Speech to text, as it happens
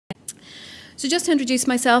So just to introduce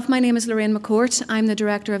myself, my name is Lorraine McCourt. I'm the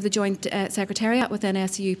Director of the Joint Secretariat within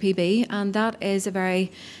SEUPB, and that is a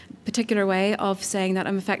very particular way of saying that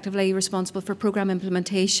I'm effectively responsible for programme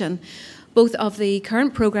implementation, both of the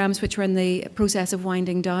current programmes which are in the process of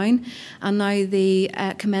winding down, and now the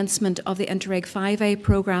commencement of the INTERREG IVA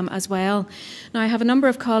Programme as well. Now I have a number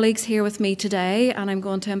of colleagues here with me today, and I'm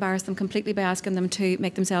going to embarrass them completely by asking them to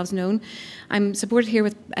make themselves known. I'm supported here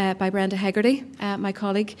by Brenda Hegarty, my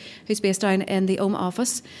colleague, who's based down in the Home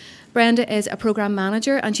Office. Brenda is a programme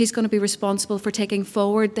manager, and she's going to be responsible for taking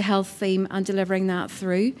forward the health theme and delivering that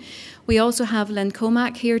through. We also have Lynn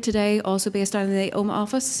Comack here today, also based down in the Home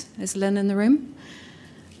Office. Is Lynn in the room?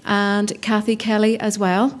 And Kathy Kelly as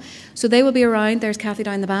well. So they will be around. There's Kathy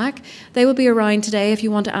down the back. They will be around today if you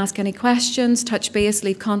want to ask any questions, touch base,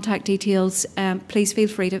 leave contact details. Please feel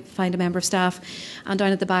free to find a member of staff. And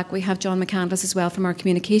down at the back we have John McCandless as well from our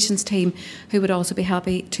communications team, who would also be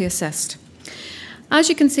happy to assist. As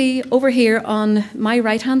you can see over here on my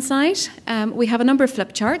right-hand side, we have a number of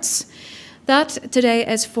flip charts. That today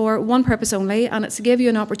is for one purpose only, and it's to give you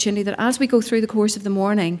an opportunity that as we go through the course of the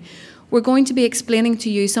morning, we're going to be explaining to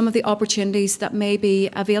you some of the opportunities that may be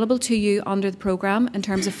available to you under the programme in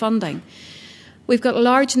terms of funding. We've got a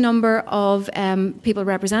large number of people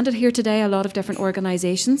represented here today, a lot of different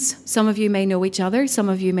organisations. Some of you may know each other, some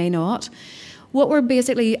of you may not. What we're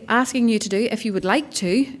basically asking you to do, if you would like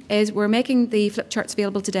to, is we're making the flip charts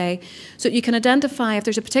available today so that you can identify if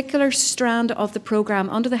there's a particular strand of the programme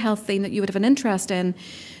under the health theme that you would have an interest in.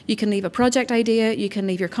 You can leave a project idea, you can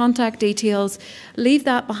leave your contact details, leave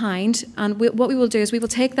that behind, and what we will do is we will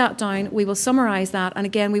take that down, we will summarise that, and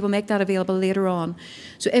again we will make that available later on.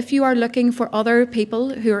 So if you are looking for other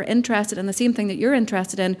people who are interested in the same thing that you're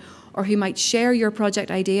interested in, or who might share your project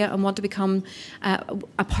idea and want to become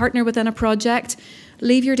a partner within a project,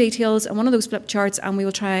 leave your details on one of those flip charts and we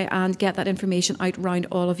will try and get that information out around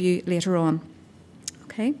all of you later on.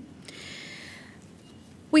 Okay.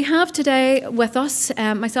 We have today with us,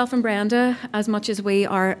 myself and Brenda, as much as we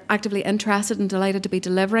are actively interested and delighted to be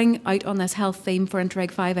delivering out on this health theme for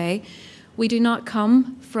INTERREG IVA, we do not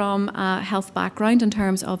come from a health background in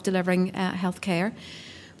terms of delivering health care.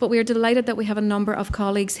 But we are delighted that we have a number of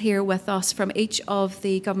colleagues here with us from each of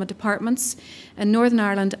the government departments in Northern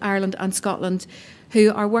Ireland, Ireland and Scotland,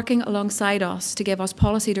 who are working alongside us to give us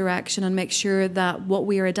policy direction and make sure that what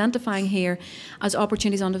we are identifying here as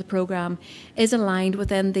opportunities under the programme is aligned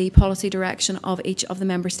within the policy direction of each of the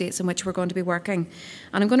member states in which we're going to be working.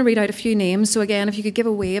 And I'm going to read out a few names, so again, if you could give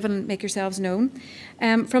a wave and make yourselves known.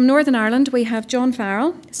 From Northern Ireland, we have John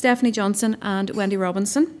Farrell, Stephanie Johnson and Wendy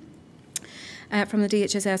Robinson. From the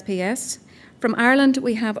DHSSPS. From Ireland,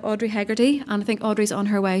 we have Audrey Hegarty, and I think Audrey's on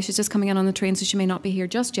her way. She's just coming in on the train, so she may not be here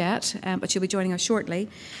just yet, but she'll be joining us shortly.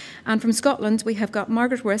 And from Scotland, we have got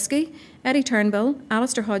Margaret Whisky, Eddie Turnbull,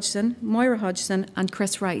 Alistair Hodgson, Moira Hodgson, and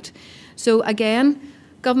Chris Wright. So again,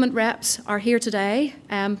 government reps are here today.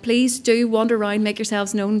 Please do wander around, make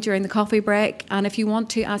yourselves known during the coffee break, and if you want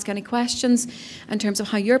to ask any questions in terms of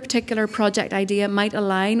how your particular project idea might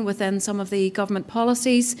align within some of the government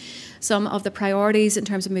policies, some of the priorities in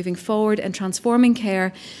terms of moving forward and transforming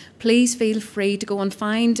care, please feel free to go and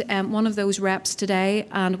find one of those reps today,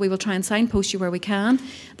 and we will try and signpost you where we can.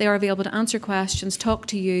 They are available to answer questions, talk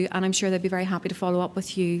to you, and I'm sure they'd be very happy to follow up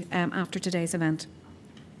with you after today's event.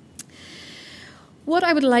 What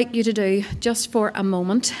I would like you to do, just for a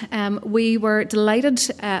moment, we were delighted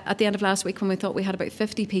at the end of last week when we thought we had about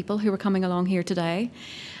 50 people who were coming along here today.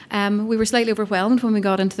 We were slightly overwhelmed when we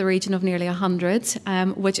got into the region of nearly 100,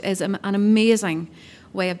 which is an amazing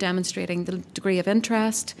way of demonstrating the degree of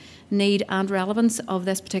interest, need and relevance of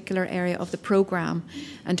this particular area of the programme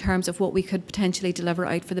in terms of what we could potentially deliver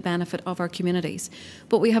out for the benefit of our communities.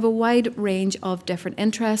 But we have a wide range of different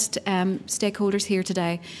interest stakeholders here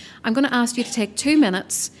today. I'm going to ask you to take 2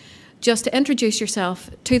 minutes just to introduce yourself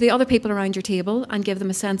to the other people around your table and give them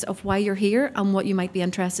a sense of why you're here and what you might be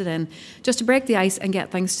interested in, just to break the ice and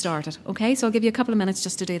get things started. Okay, so I'll give you a couple of minutes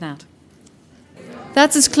just to do that.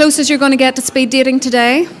 That's as close as you're going to get to speed dating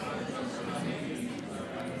today.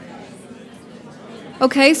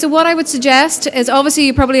 Okay, so what I would suggest is, obviously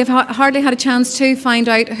you probably have hardly had a chance to find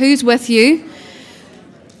out who's with you.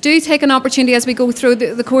 Do take an opportunity as we go through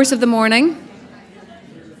the course of the morning.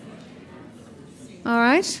 All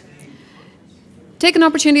right. Take an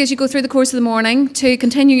opportunity as you go through the course of the morning to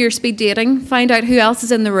continue your speed dating, find out who else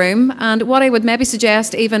is in the room, and what I would maybe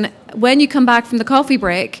suggest, even when you come back from the coffee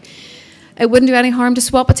break, it wouldn't do any harm to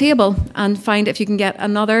swap a table and find if you can get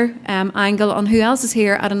another angle on who else is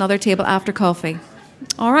here at another table after coffee.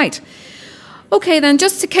 All right. Okay then,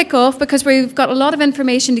 just to kick off, because we've got a lot of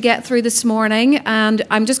information to get through this morning, and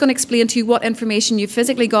I'm just going to explain to you what information you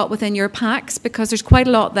physically got within your packs, because there's quite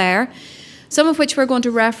a lot there, some of which we're going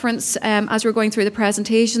to reference as we're going through the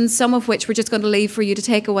presentations, some of which we're just going to leave for you to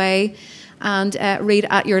take away and read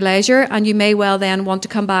at your leisure, and you may well then want to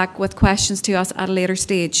come back with questions to us at a later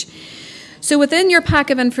stage. So within your pack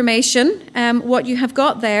of information, what you have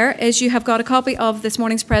got there is you have got a copy of this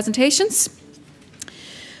morning's presentations.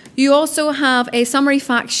 You also have a summary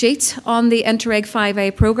fact sheet on the INTERREG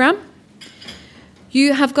IVA Programme.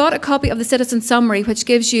 You have got a copy of the citizen summary, which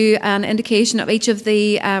gives you an indication of each of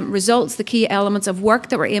the results, the key elements of work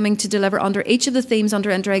that we're aiming to deliver under each of the themes under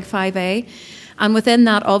INTERREG IVA. And within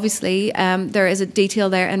that, obviously, there is a detail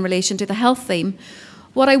there in relation to the health theme.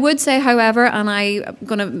 What I would say, however, and I'm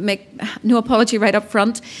going to make no apology right up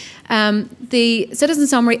front, the citizen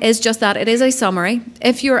summary is just that. It is a summary.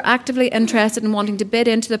 If you're actively interested in wanting to bid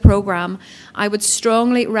into the programme, I would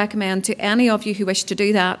strongly recommend to any of you who wish to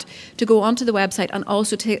do that to go onto the website and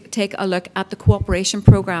also take a look at the cooperation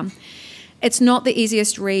programme. It's not the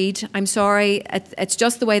easiest read. I'm sorry. It's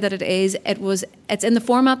just the way that it is. It's in the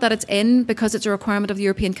format that it's in because it's a requirement of the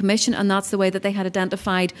European Commission, and that's the way that they had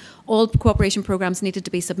identified all cooperation programmes needed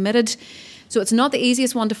to be submitted. So it's not the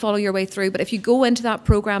easiest one to follow your way through, but if you go into that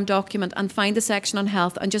programme document and find the section on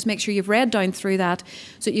health and just make sure you've read down through that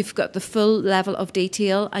so you've got the full level of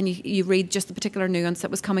detail and you read just the particular nuance that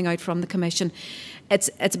was coming out from the Commission. It's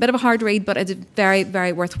a bit of a hard read, but it's very,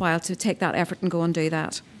 very worthwhile to take that effort and go and do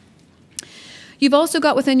that. You've also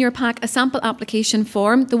got within your pack a sample application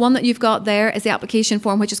form. The one that you've got there is the application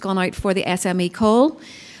form which has gone out for the SME call.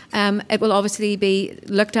 It will obviously be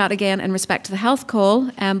looked at again in respect to the health call,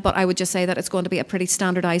 but I would just say that it's going to be a pretty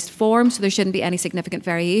standardised form, so there shouldn't be any significant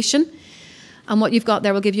variation. And what you've got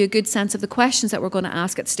there will give you a good sense of the questions that we're going to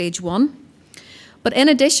ask at stage 1. But in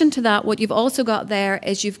addition to that, what you've also got there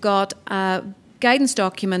is you've got a guidance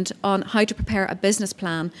document on how to prepare a business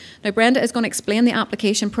plan. Now, Brenda is going to explain the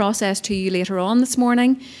application process to you later on this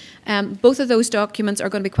morning. Both of those documents are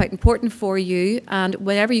going to be quite important for you, and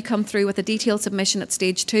whenever you come through with a detailed submission at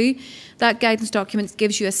stage 2, that guidance document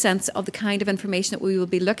gives you a sense of the kind of information that we will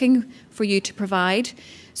be looking for you to provide,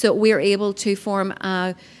 so we're able to form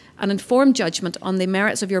an informed judgment on the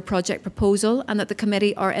merits of your project proposal, and that the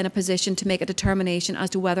committee are in a position to make a determination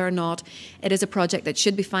as to whether or not it is a project that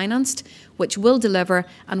should be financed, which will deliver,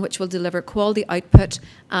 and which will deliver quality output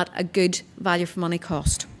at a good value for money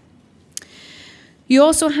cost. You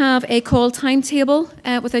also have a call timetable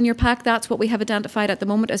within your pack. That's what we have identified at the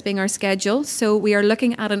moment as being our schedule. So we are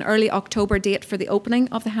looking at an early October date for the opening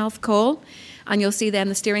of the health call, and you'll see then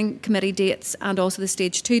the steering committee dates and also the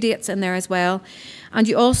stage 2 dates in there as well. And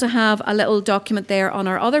you also have a little document there on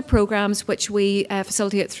our other programmes which we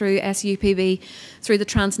facilitate through SEUPB, through the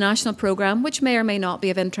transnational programme, which may or may not be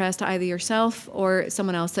of interest to either yourself or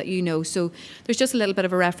someone else that you know. So there's just a little bit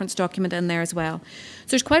of a reference document in there as well.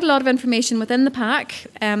 So there's quite a lot of information within the pack.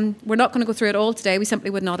 We're not going to go through it all today. We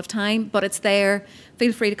simply would not have time, but it's there.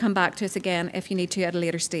 Feel free to come back to us again if you need to at a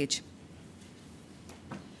later stage.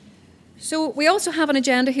 So we also have an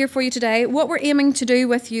agenda here for you today. What we're aiming to do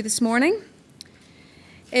with you this morning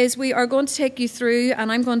is we are going to take you through,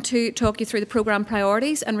 and I'm going to talk you through the programme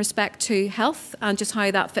priorities in respect to health and just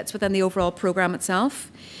how that fits within the overall programme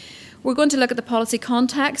itself. We're going to look at the policy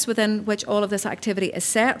context within which all of this activity is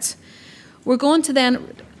set. We're going to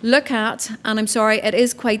then look at, and I'm sorry, it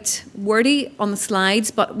is quite wordy on the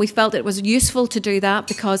slides, but we felt it was useful to do that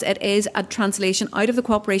because it is a translation out of the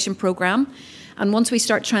cooperation programme. And once we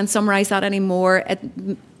start trying to summarise that anymore,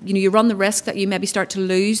 you run the risk that you maybe start to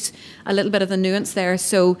lose a little bit of the nuance there.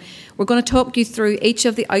 So we're going to talk you through each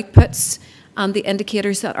of the outputs and the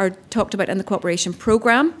indicators that are talked about in the cooperation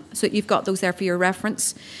programme, so that you've got those there for your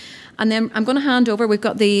reference. And then I'm going to hand over, we've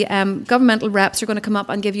got the governmental reps are going to come up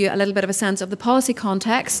and give you a little bit of a sense of the policy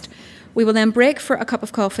context. We will then break for a cup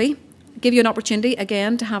of coffee, give you an opportunity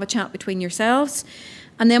again to have a chat between yourselves.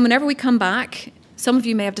 And then whenever we come back, some of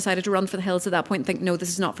you may have decided to run for the hills at that point and think, no, this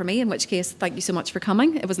is not for me, in which case, thank you so much for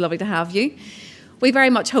coming. It was lovely to have you. We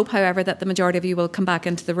very much hope, however, that the majority of you will come back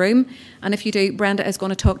into the room. And if you do, Brenda is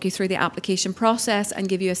going to talk you through the application process and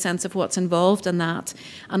give you a sense of what's involved in that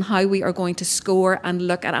and how we are going to score and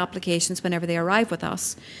look at applications whenever they arrive with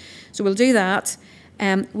us. So we'll do that.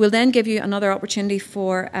 We'll then give you another opportunity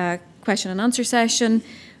for a question and answer session.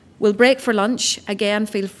 We'll break for lunch. Again,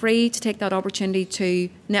 feel free to take that opportunity to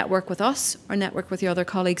network with us or network with your other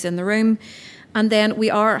colleagues in the room. And then we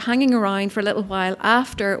are hanging around for a little while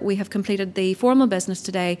after we have completed the formal business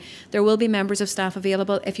today. There will be members of staff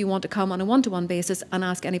available if you want to come on a one-to-one basis and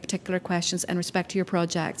ask any particular questions in respect to your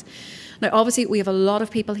project. Now, obviously, we have a lot of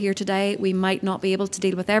people here today. We might not be able to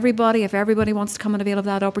deal with everybody if everybody wants to come and avail of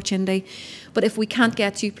that opportunity. But if we can't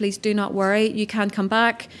get to you, please do not worry. You can come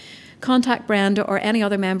back, contact Brenda or any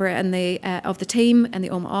other member in of the team in the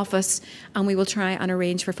Home Office, and we will try and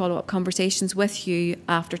arrange for follow-up conversations with you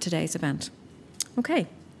after today's event. Okay,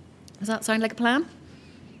 does that sound like a plan?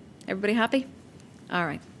 Everybody happy? All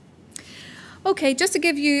right. Okay, just to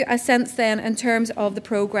give you a sense then in terms of the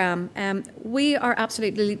programme, we are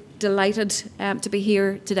absolutely delighted to be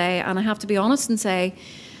here today, and I have to be honest and say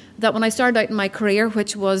that when I started out in my career,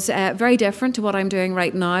 which was very different to what I'm doing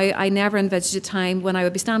right now, I never envisaged a time when I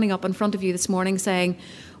would be standing up in front of you this morning saying,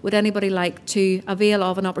 would anybody like to avail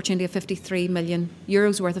of an opportunity of €53 million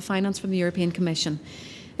worth of finance from the European Commission?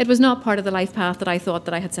 It was not part of the life path that I thought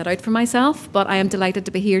that I had set out for myself, but I am delighted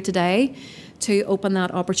to be here today to open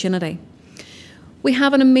that opportunity. We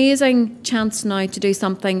have an amazing chance now to do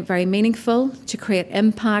something very meaningful, to create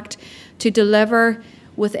impact, to deliver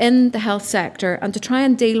within the health sector and to try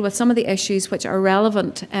and deal with some of the issues which are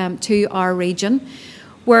relevant to our region.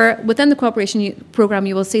 Where within the cooperation programme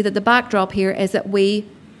you will see that the backdrop here is that we,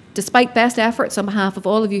 despite best efforts on behalf of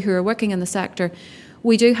all of you who are working in the sector,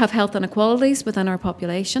 we do have health inequalities within our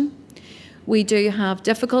population. We do have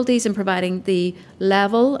difficulties in providing the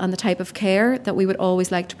level and the type of care that we would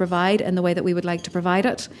always like to provide in the way that we would like to provide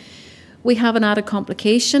it. We have an added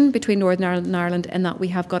complication between Northern Ireland and Ireland in that we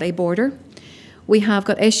have got a border. We have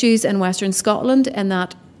got issues in Western Scotland in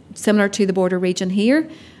that, similar to the border region here,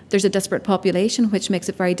 there's a disparate population which makes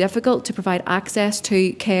it very difficult to provide access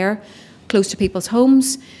to care close to people's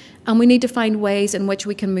homes. And we need to find ways in which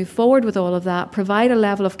we can move forward with all of that, provide a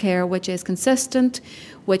level of care which is consistent,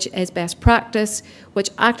 which is best practice,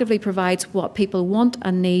 which actively provides what people want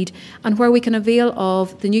and need, and where we can avail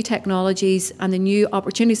of the new technologies and the new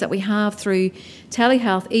opportunities that we have through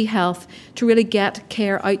telehealth, e-health, to really get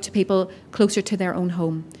care out to people closer to their own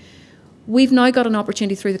home. We've now got an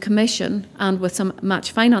opportunity through the Commission, and with some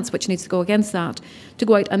match finance which needs to go against that, to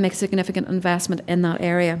go out and make significant investment in that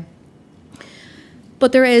area.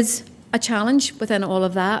 But there is a challenge within all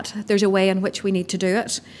of that. There's a way in which we need to do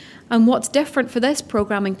it. And what's different for this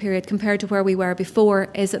programming period compared to where we were before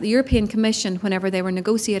is that the European Commission, whenever they were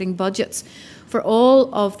negotiating budgets for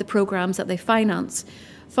all of the programmes that they finance,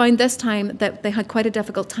 found this time that they had quite a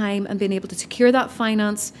difficult time in being able to secure that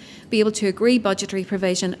finance, be able to agree budgetary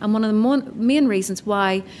provision. And one of the main reasons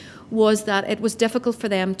why was that it was difficult for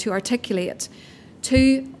them to articulate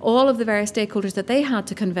to all of the various stakeholders that they had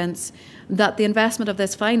to convince that the investment of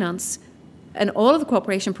this finance in all of the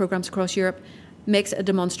cooperation programmes across Europe makes a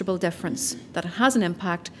demonstrable difference, that it has an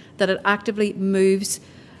impact, that it actively moves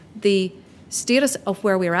the status of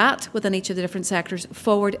where we're at within each of the different sectors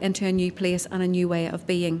forward into a new place and a new way of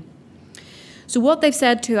being. So what they've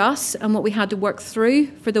said to us and what we had to work through,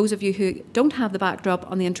 for those of you who don't have the backdrop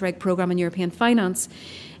on the INTERREG programme in European finance,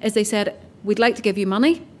 is they said, we'd like to give you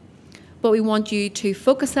money, but we want you to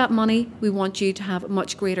focus that money. We want you to have a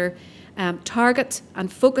much greater target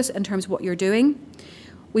and focus in terms of what you're doing.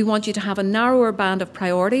 We want you to have a narrower band of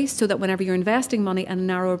priorities so that whenever you're investing money in a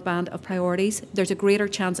narrower band of priorities, there's a greater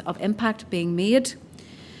chance of impact being made.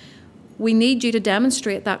 We need you to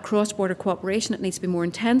demonstrate that cross-border cooperation. It needs to be more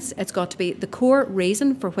intense. It's got to be the core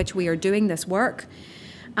reason for which we are doing this work.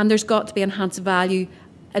 And there's got to be enhanced value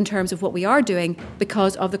in terms of what we are doing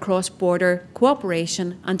because of the cross-border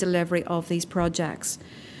cooperation and delivery of these projects.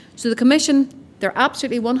 So the Commission, they're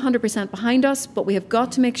absolutely 100% behind us, but we have got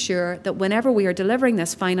to make sure that whenever we are delivering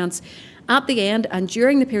this finance, at the end and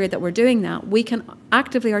during the period that we're doing that, we can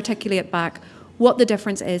actively articulate back what the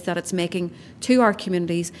difference is that it's making to our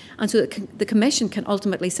communities, and so that the Commission can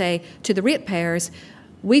ultimately say to the ratepayers,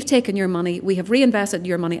 we've taken your money, we have reinvested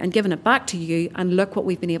your money and given it back to you, and look what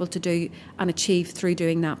we've been able to do and achieve through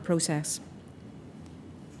doing that process.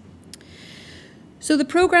 So the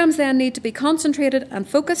programmes then need to be concentrated and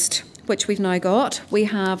focused, which we've now got. We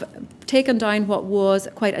have taken down what was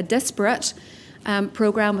quite a disparate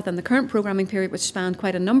programme within the current programming period, which spanned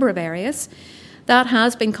quite a number of areas. That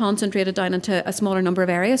has been concentrated down into a smaller number of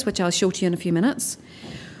areas, which I'll show to you in a few minutes.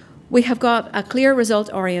 We have got a clear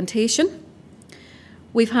result orientation.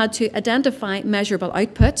 We've had to identify measurable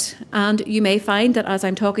output, and you may find that as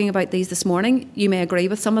I'm talking about these this morning, you may agree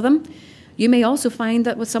with some of them. You may also find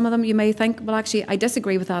that with some of them you may think, well, actually, I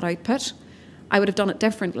disagree with that output. I would have done it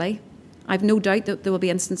differently. I've no doubt that there will be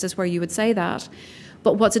instances where you would say that.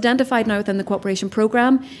 But what's identified now within the cooperation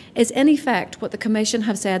programme is, in effect, what the Commission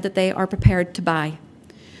have said that they are prepared to buy.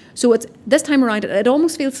 So it's, this time around, it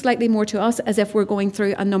almost feels slightly more to us as if we're going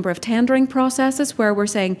through a number of tendering processes where we're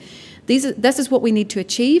saying, this is what we need to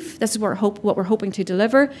achieve, this is what we're hoping to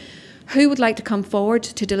deliver. Who would like to come forward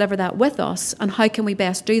to deliver that with us, and how can we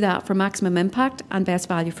best do that for maximum impact and best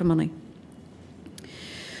value for money?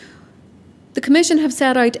 The Commission have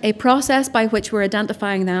set out a process by which we're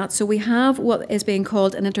identifying that. So we have what is being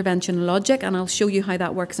called an intervention logic, and I'll show you how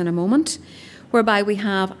that works in a moment, whereby we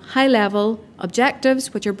have high-level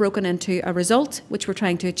objectives, which are broken into a result, which we're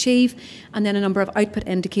trying to achieve, and then a number of output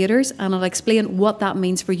indicators, and I'll explain what that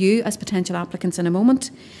means for you as potential applicants in a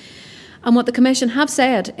moment. And what the Commission have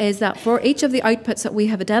said is that for each of the outputs that we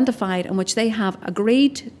have identified and which they have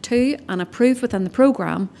agreed to and approved within the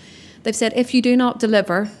programme, they've said if you do not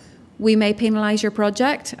deliver, we may penalise your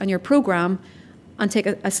project and your programme and take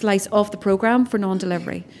a slice off the programme for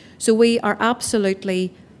non-delivery. So we are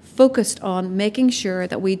absolutely focused on making sure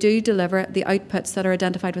that we do deliver the outputs that are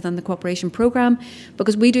identified within the cooperation programme,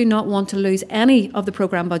 because we do not want to lose any of the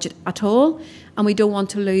programme budget at all, and we don't want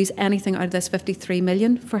to lose anything out of this 53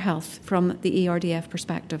 million for health from the ERDF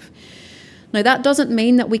perspective. Now, that doesn't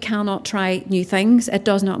mean that we cannot try new things. It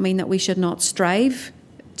does not mean that we should not strive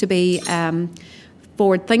to be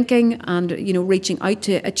forward-thinking and, you know, reaching out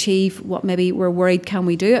to achieve what maybe we're worried can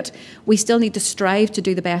we do it. We still need to strive to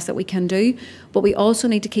do the best that we can do, but we also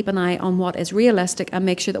need to keep an eye on what is realistic and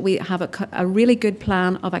make sure that we have a really good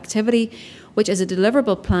plan of activity, which is a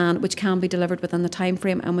deliverable plan which can be delivered within the time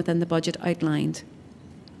frame and within the budget outlined.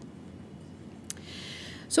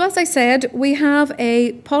 So as I said, we have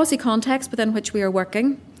a policy context within which we are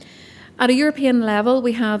working. At a European level,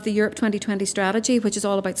 we have the Europe 2020 strategy, which is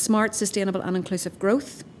all about smart, sustainable and inclusive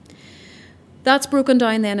growth. That's broken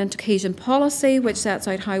down then into cohesion policy, which sets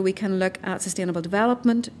out how we can look at sustainable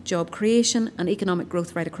development, job creation and economic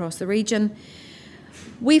growth right across the region.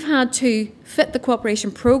 We've had to fit the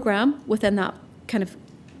cooperation programme within that kind of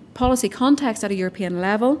policy context at a European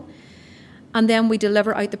level, and then we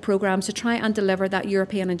deliver out the programmes to try and deliver that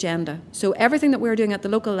European agenda. So everything that we're doing at the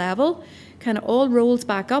local level kind of all rolls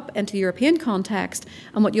back up into the European context,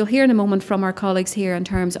 and what you'll hear in a moment from our colleagues here in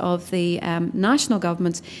terms of the national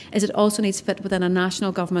governments is it also needs to fit within a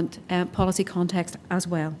national government policy context as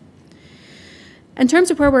well. In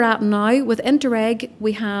terms of where we're at now, with INTERREG,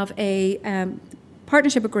 we have a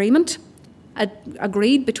partnership agreement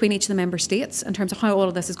agreed between each of the member states in terms of how all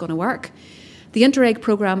of this is going to work. The INTERREG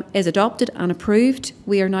programme is adopted and approved.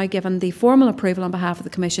 We are now given the formal approval on behalf of the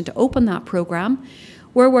Commission to open that programme.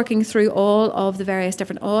 We're working through all of the various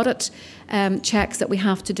different audit checks that we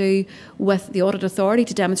have to do with the Audit Authority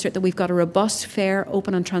to demonstrate that we've got a robust, fair,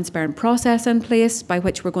 open and transparent process in place by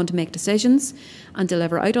which we're going to make decisions and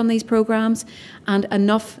deliver out on these programmes, and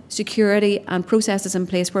enough security and processes in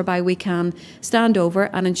place whereby we can stand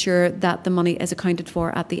over and ensure that the money is accounted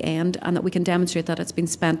for at the end and that we can demonstrate that it's been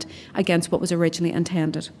spent against what was originally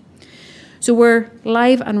intended. So we're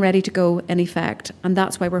live and ready to go in effect, and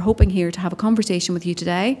that's why we're hoping here to have a conversation with you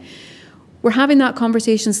today. We're having that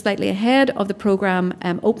conversation slightly ahead of the programme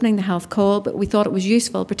opening the health call, but we thought it was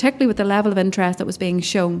useful, particularly with the level of interest that was being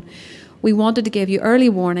shown. We wanted to give you early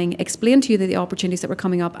warning, explain to you the opportunities that were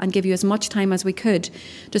coming up, and give you as much time as we could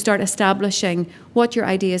to start establishing what your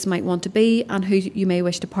ideas might want to be and who you may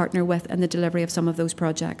wish to partner with in the delivery of some of those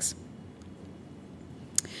projects.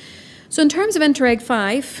 So in terms of INTERREG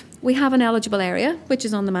 5, we have an eligible area, which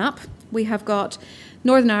is on the map. We have got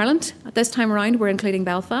Northern Ireland. At this time around, we're including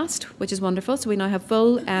Belfast, which is wonderful. So we now have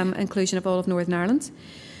full inclusion of all of Northern Ireland.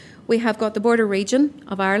 We have got the border region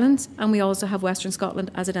of Ireland, and we also have Western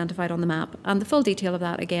Scotland as identified on the map. And the full detail of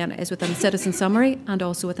that, again, is within the Citizen Summary and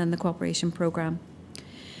also within the Cooperation Programme.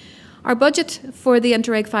 Our budget for the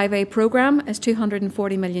INTERREG 5A programme is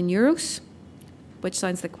 €240 million, which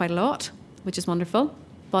sounds like quite a lot, which is wonderful.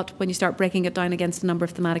 But when you start breaking it down against a number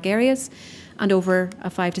of thematic areas and over a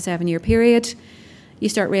 5 to 7 year period, you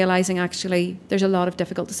start realising actually there's a lot of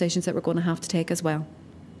difficult decisions that we're going to have to take as well.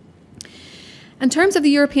 In terms of the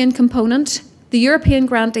European component, the European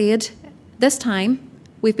grant aid, this time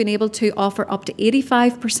we've been able to offer up to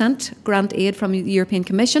 85% grant aid from the European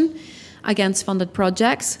Commission against funded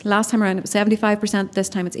projects. Last time around it was 75%, this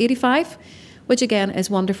time it's 85%, which again is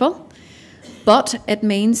wonderful. But it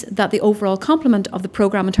means that the overall complement of the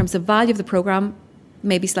programme in terms of value of the programme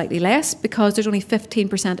may be slightly less because there's only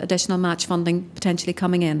 15% additional match funding potentially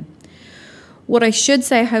coming in. What I should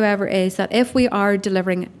say, however, is that if we are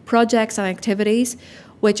delivering projects and activities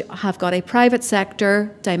which have got a private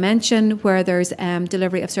sector dimension where there's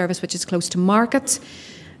delivery of service which is close to market,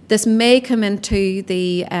 This may come into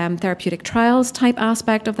the therapeutic trials type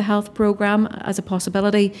aspect of the health programme as a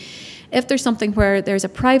possibility. If there's something where there's a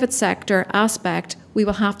private sector aspect, we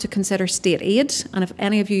will have to consider state aid. And if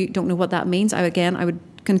any of you don't know what that means, I would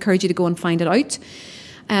encourage you to go and find it out.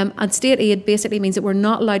 And state aid basically means that we're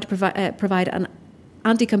not allowed to provide an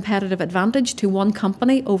anti-competitive advantage to one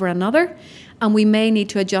company over another, and we may need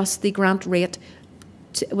to adjust the grant rate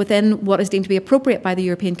within what is deemed to be appropriate by the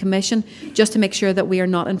European Commission, just to make sure that we are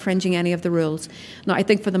not infringing any of the rules. Now, I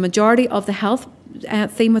think for the majority of the health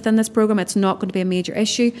theme within this programme, it's not going to be a major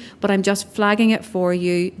issue, but I'm just flagging it for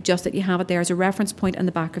you, just that you have it there as a reference point in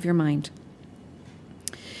the back of your mind.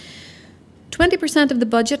 20% of the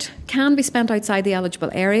budget can be spent outside the eligible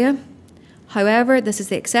area. However, this is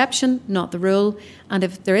the exception, not the rule, and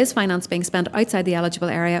if there is finance being spent outside the eligible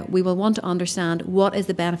area, we will want to understand what is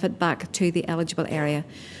the benefit back to the eligible area.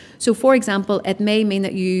 So, for example, it may mean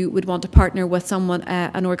that you would want to partner with someone,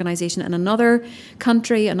 an organisation in another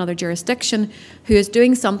country, another jurisdiction, who is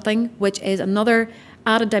doing something which is another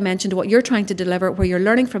added dimension to what you're trying to deliver, where you're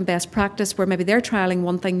learning from best practice, where maybe they're trialling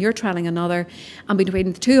one thing, you're trialling another, and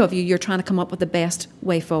between the two of you, you're trying to come up with the best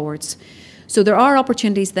way forwards. So there are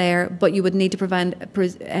opportunities there, but you would need to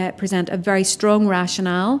present a very strong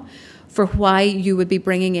rationale for why you would be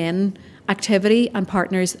bringing in activity and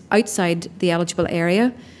partners outside the eligible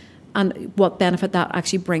area, and what benefit that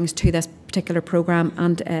actually brings to this particular programme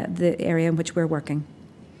and the area in which we're working.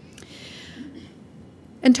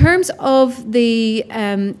 In terms of the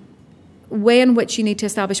way in which you need to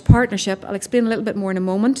establish partnership, I'll explain a little bit more in a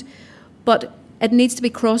moment, but it needs to be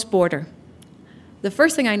cross-border. The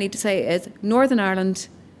first thing I need to say is Northern Ireland,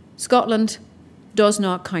 Scotland does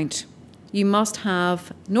not count. You must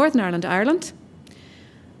have Northern Ireland, Ireland,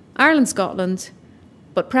 Ireland, Scotland,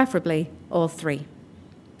 but preferably all three.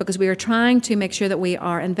 Because we are trying to make sure that we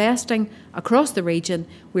are investing across the region,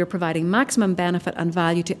 we are providing maximum benefit and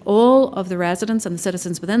value to all of the residents and the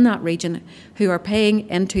citizens within that region who are paying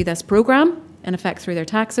into this programme, in effect through their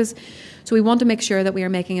taxes. So we want to make sure that we are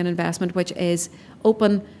making an investment which is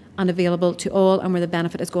open and available to all, and where the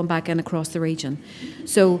benefit is going back in across the region.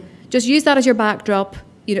 So just use that as your backdrop.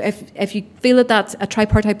 You know, if you feel that a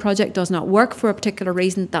tripartite project does not work for a particular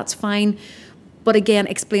reason, that's fine. But again,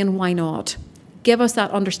 explain why not. Give us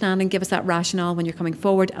that understanding, give us that rationale when you're coming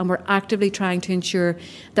forward, and we're actively trying to ensure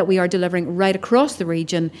that we are delivering right across the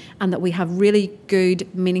region and that we have really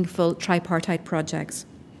good, meaningful tripartite projects.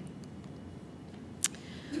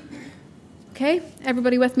 Okay,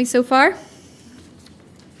 everybody with me so far?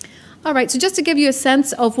 All right, so just to give you a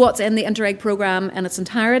sense of what's in the INTERREG programme in its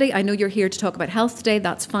entirety, I know you're here to talk about health today,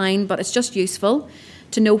 that's fine, but it's just useful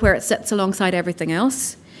to know where it sits alongside everything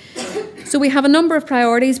else. So we have a number of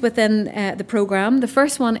priorities within the programme. The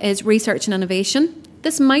first one is research and innovation.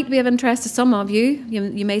 This might be of interest to some of you.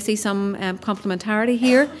 You may see some complementarity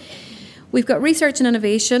here. We've got research and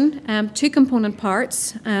innovation, two component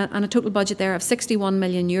parts, and a total budget there of €61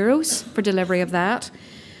 million for delivery of that.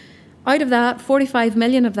 Out of that, 45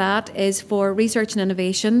 million of that is for research and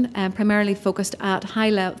innovation, primarily focused at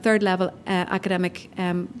third level academic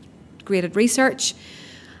graded research,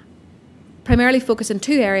 primarily focused in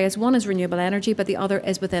two areas. One is renewable energy, but the other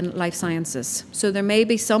is within life sciences. So there may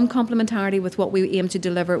be some complementarity with what we aim to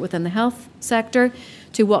deliver within the health sector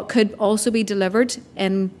to what could also be delivered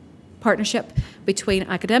in partnership between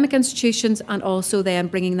academic institutions, and also then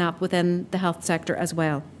bringing that within the health sector as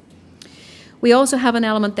well. We also have an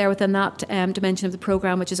element there within that dimension of the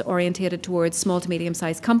programme which is orientated towards small to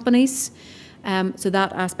medium-sized companies. So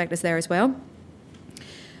that aspect is there as well.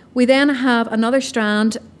 We then have another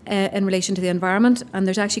strand in relation to the environment, and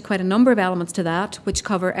there's actually quite a number of elements to that which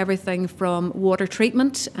cover everything from water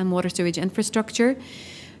treatment and water sewage infrastructure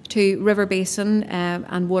to river basin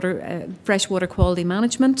and freshwater quality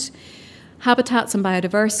management, habitats and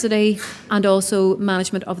biodiversity, and also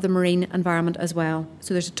management of the marine environment as well.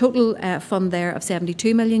 So there's a total fund there of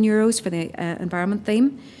 €72 million for the environment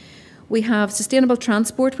theme. We have sustainable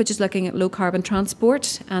transport, which is looking at low carbon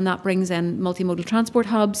transport, and that brings in multimodal transport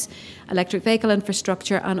hubs, electric vehicle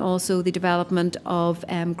infrastructure, and also the development of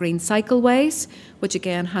green cycleways, which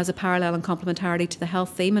again has a parallel and complementarity to the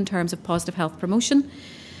health theme in terms of positive health promotion.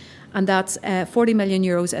 And that's €40 million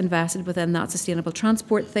invested within that sustainable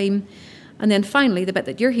transport theme. And then finally, the bit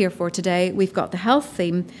that you're here for today, we've got the health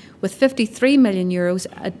theme with €53 million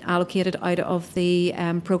allocated out of the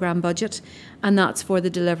programme budget, and that's for the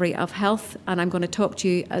delivery of health. And I'm going to talk to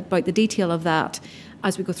you about the detail of that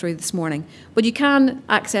as we go through this morning. But you can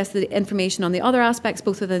access the information on the other aspects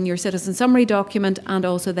both within your citizen summary document and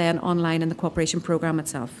also then online in the cooperation programme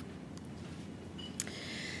itself.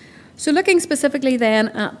 So looking specifically then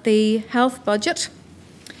at the health budget,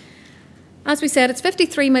 As we said, it's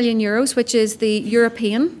 €53 million, which is the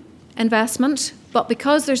European investment, but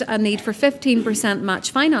because there's a need for 15% match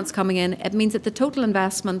finance coming in, it means that the total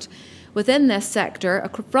investment within this sector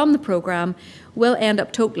from the programme will end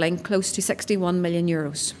up totalling close to €61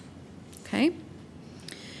 million. Okay.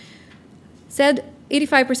 Said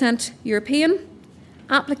 85% European.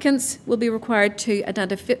 Applicants will be required to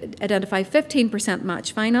identify 15%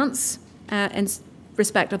 match finance in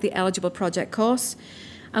respect of the eligible project costs.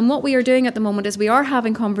 And what we are doing at the moment is we are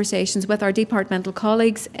having conversations with our departmental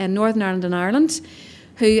colleagues in Northern Ireland and Ireland,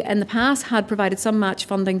 who in the past had provided some match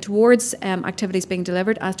funding towards activities being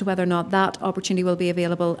delivered, as to whether or not that opportunity will be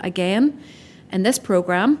available again in this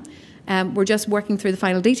programme. We're just working through the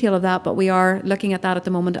final detail of that, but we are looking at that at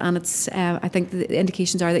the moment, and it's, I think the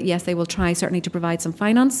indications are that yes, they will try certainly to provide some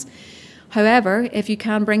finance. However, if you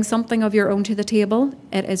can bring something of your own to the table,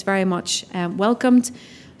 it is very much welcomed,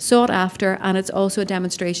 sought after, and it's also a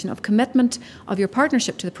demonstration of commitment of your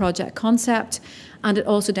partnership to the project concept, and it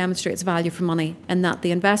also demonstrates value for money in that the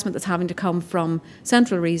investment that's having to come from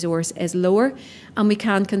central resource is lower, and we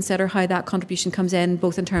can consider how that contribution comes in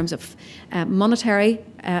both in terms of monetary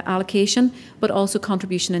allocation, but also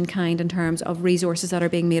contribution in kind in terms of resources that are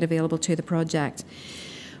being made available to the project.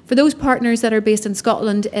 For those partners that are based in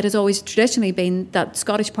Scotland, it has always traditionally been that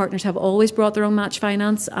Scottish partners have always brought their own match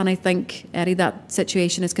finance, and I think, Eddie, that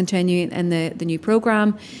situation is continuing in the new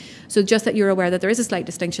programme. So just that you're aware that there is a slight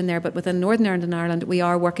distinction there, but within Northern Ireland and Ireland, we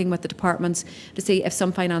are working with the departments to see if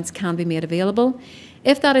some finance can be made available.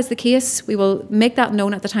 If that is the case, we will make that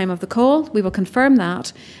known at the time of the call, we will confirm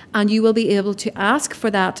that, and you will be able to ask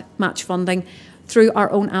for that match funding through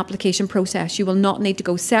our own application process. You will not need to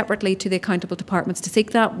go separately to the accountable departments to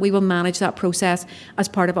seek that. We will manage that process as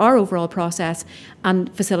part of our overall process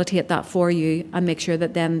and facilitate that for you and make sure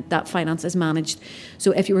that then that finance is managed.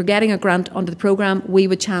 So if you were getting a grant under the programme, we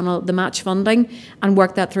would channel the match funding and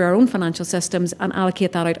work that through our own financial systems and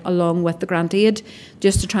allocate that out along with the grant aid,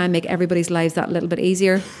 just to try and make everybody's lives that little bit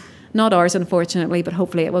easier. Not ours, unfortunately, but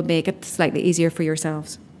hopefully it will make it slightly easier for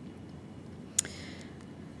yourselves.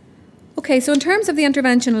 Okay, so in terms of the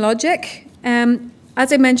intervention logic,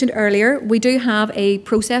 as I mentioned earlier, we do have a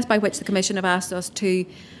process by which the Commission have asked us to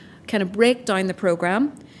kind of break down the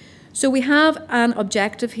programme. So we have an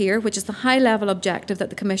objective here, which is the high-level objective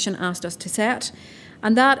that the Commission asked us to set,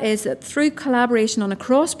 and that is that through collaboration on a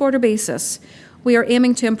cross-border basis, we are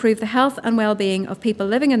aiming to improve the health and well-being of people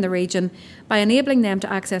living in the region by enabling them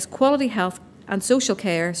to access quality health and social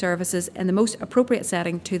care services in the most appropriate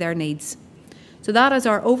setting to their needs. So that is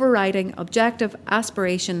our overriding objective,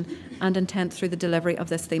 aspiration and intent through the delivery of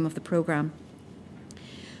this theme of the programme.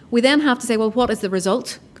 We then have to say, well, what is the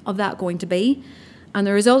result of that going to be? And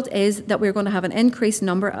the result is that we're going to have an increased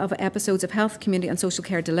number of episodes of health, community and social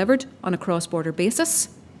care delivered on a cross-border basis.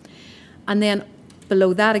 And then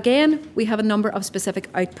below that again, we have a number of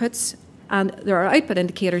specific outputs, and there are output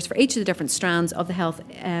indicators for each of the different strands of the health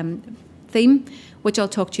theme, which I'll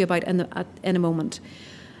talk to you about in a moment.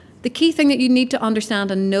 The key thing that you need to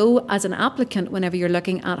understand and know as an applicant whenever you're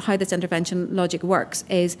looking at how this intervention logic works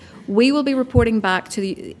is we will be reporting back to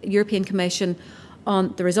the European Commission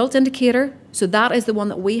on the result indicator. So that is the one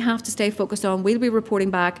that we have to stay focused on. We'll be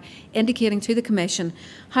reporting back, indicating to the Commission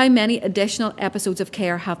how many additional episodes of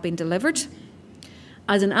care have been delivered.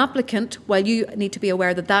 As an applicant, while you need to be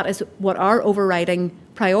aware that that is what our overriding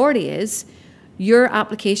priority is, your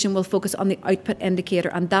application will focus on the output indicator,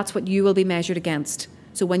 and that's what you will be measured against.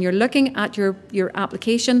 So when you're looking at your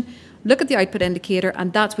application, look at the output indicator,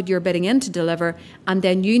 and that's what you're bidding in to deliver, and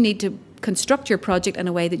then you need to construct your project in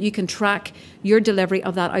a way that you can track your delivery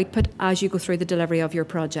of that output as you go through the delivery of your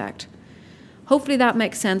project. Hopefully that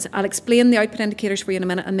makes sense. I'll explain the output indicators for you in a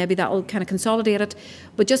minute, and maybe that will kind of consolidate it,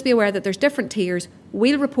 but just be aware that there's different tiers.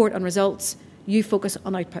 We'll report on results, you focus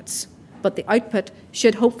on outputs, but the output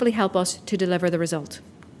should hopefully help us to deliver the result.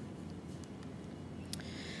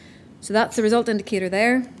 So that's the result indicator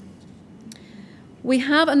there. We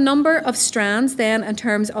have a number of strands then in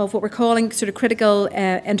terms of what we're calling sort of critical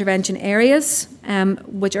intervention areas,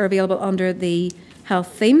 which are available under the health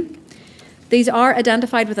theme. These are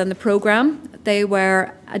identified within the programme. They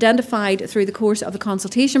were identified through the course of the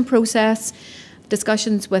consultation process,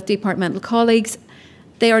 discussions with departmental colleagues.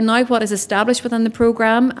 They are now what is established within the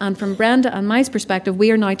programme, and from Brenda and my perspective, we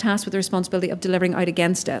are now tasked with the responsibility of delivering out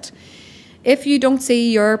against it. If you don't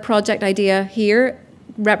see your project idea here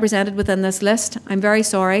represented within this list, I'm very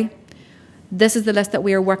sorry. This is the list that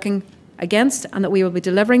we are working against and that we will be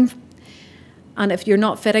delivering. And if you're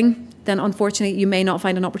not fitting, then unfortunately you may not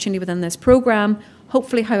find an opportunity within this programme.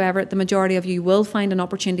 Hopefully, however, the majority of you will find an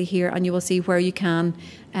opportunity here, and you will see where you can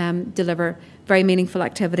deliver very meaningful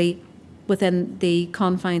activity within the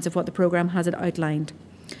confines of what the programme has it outlined.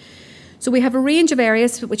 So we have a range of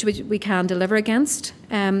areas which we can deliver against.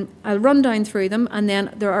 I'll run down through them, and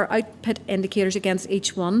then there are output indicators against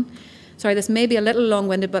each one. Sorry, this may be a little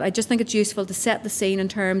long-winded, but I just think it's useful to set the scene in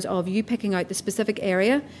terms of you picking out the specific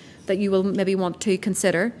area that you will maybe want to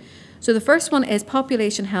consider. So the first one is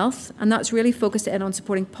population health, and that's really focused in on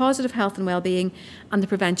supporting positive health and well-being and the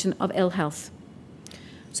prevention of ill health.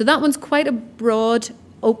 So that one's quite a broad,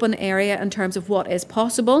 open area in terms of what is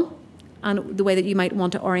possible and the way that you might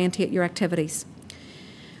want to orientate your activities.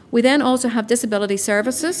 We then also have disability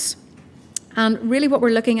services, and really what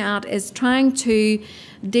we're looking at is trying to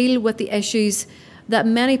deal with the issues that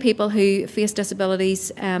many people who face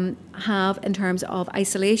disabilities have in terms of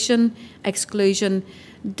isolation, exclusion,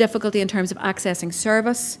 difficulty in terms of accessing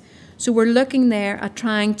service. So we're looking there at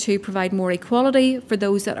trying to provide more equality for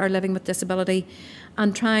those that are living with disability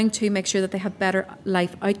and trying to make sure that they have better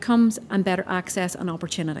life outcomes and better access and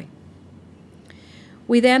opportunity.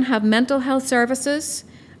 We then have mental health services,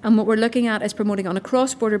 and what we're looking at is promoting on a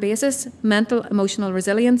cross-border basis mental, emotional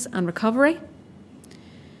resilience and recovery.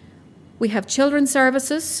 We have children's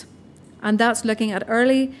services, and that's looking at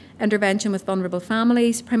early intervention with vulnerable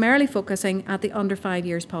families, primarily focusing at the under 5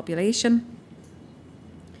 years population.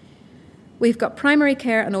 We've got primary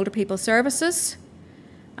care and older people services,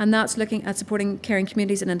 and that's looking at supporting caring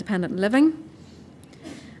communities and independent living.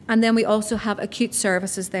 And then we also have acute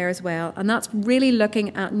services there as well, and that's really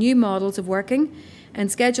looking at new models of working in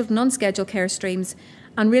scheduled and non-scheduled care streams,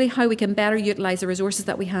 and really how we can better utilise the resources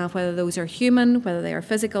that we have, whether those are human, whether they are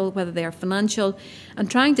physical, whether they are financial,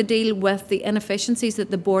 and trying to deal with the inefficiencies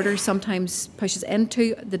that the border sometimes pushes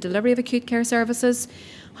into the delivery of acute care services.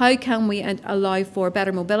 How can we allow for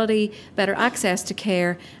better mobility, better access to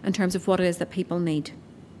care in terms of what it is that people need?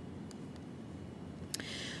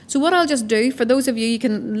 So what I'll just do, for those of you, you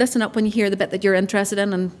can listen up when you hear the bit that you're interested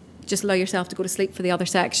in and just allow yourself to go to sleep for the other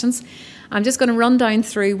sections. I'm just going to run down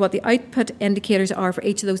through what the output indicators are for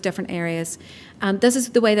each of those different areas. And this is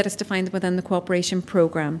the way that it's defined within the cooperation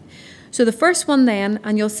programme. So the first one then,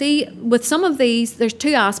 and you'll see with some of these, there's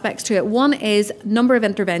two aspects to it. One is number of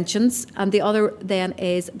interventions, and the other then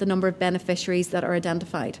is the number of beneficiaries that are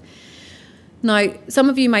identified. Now, some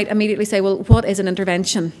of you might immediately say, well, what is an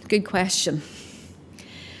intervention? Good question.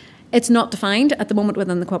 It's not defined at the moment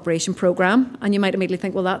within the cooperation programme, and you might immediately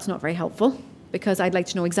think, well, that's not very helpful, because I'd like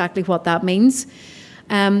to know exactly what that means.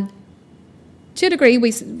 To a degree,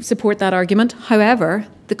 we support that argument. However,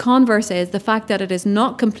 the converse is the fact that it is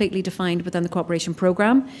not completely defined within the cooperation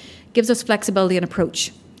programme gives us flexibility in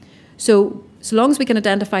approach. So long as we can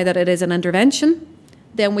identify that it is an intervention,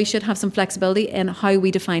 then we should have some flexibility in how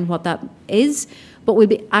we define what that is, but we'll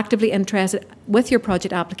be actively interested with your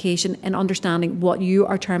project application in understanding what you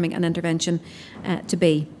are terming an intervention to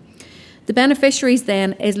be. The beneficiaries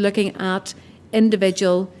then is looking at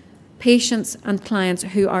individual patients and clients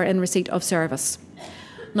who are in receipt of service.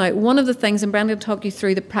 Now, one of the things, and Brendan will talk you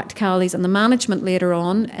through the practicalities and the management later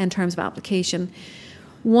on in terms of application,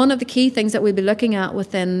 one of the key things that we'll be looking at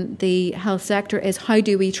within the health sector is how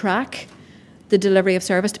do we track the delivery of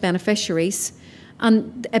service to beneficiaries.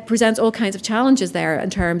 And it presents all kinds of challenges there in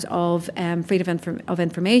terms of freedom of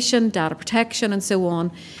information, data protection, and so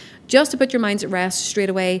on. Just to put your minds at rest straight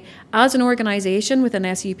away, as an organisation within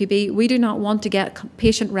SEUPB, we do not want to get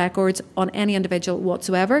patient records on any individual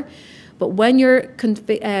whatsoever. But when you're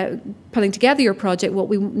pulling together your project, what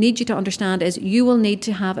we need you to understand is you will need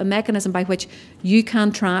to have a mechanism by which you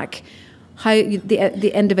can track how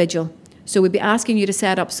the individual. So we'd be asking you to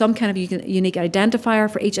set up some kind of unique identifier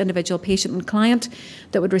for each individual patient and client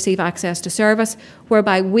that would receive access to service,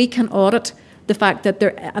 whereby we can audit the fact that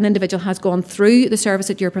an individual has gone through the service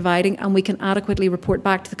that you're providing, and we can adequately report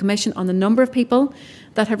back to the Commission on the number of people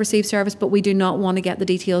that have received service, but we do not want to get the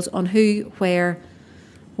details on who, where,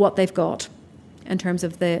 what they've got in terms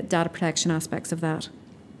of the data protection aspects of that.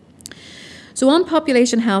 So on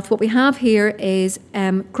population health, what we have here is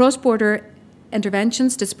cross-border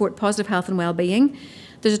interventions to support positive health and well-being.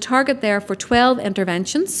 There's a target there for 12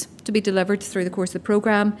 interventions to be delivered through the course of the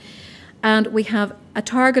programme, and we have a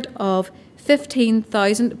target of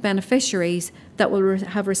 15,000 beneficiaries that will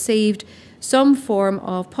have received some form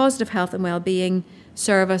of positive health and well-being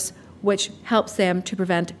service which helps them to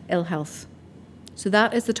prevent ill health. So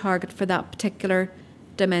that is the target for that particular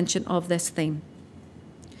dimension of this theme.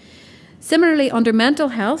 Similarly, under mental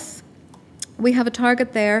health, we have a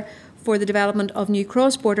target there for the development of new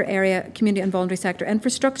cross-border area community and voluntary sector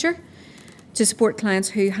infrastructure to support clients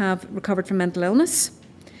who have recovered from mental illness.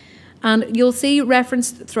 And you'll see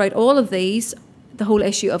referenced throughout all of these the whole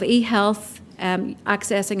issue of e-health,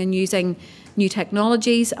 accessing and using new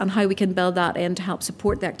technologies and how we can build that in to help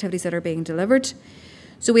support the activities that are being delivered.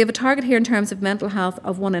 So we have a target here in terms of mental health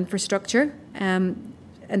of 1 infrastructure in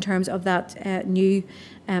terms of that new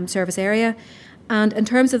service area. And in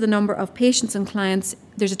terms of the number of patients and clients,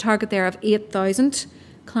 there's a target there of 8,000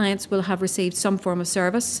 clients will have received some form of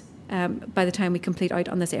service by the time we complete out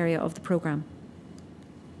on this area of the programme.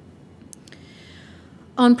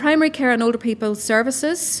 On primary care and older people's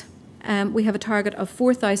services, we have a target of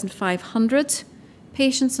 4,500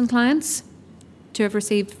 patients and clients to have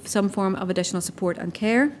received some form of additional support and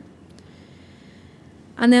care.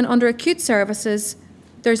 And then under acute services,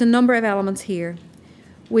 there's a number of elements here.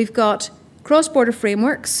 We've got cross-border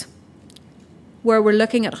frameworks where we're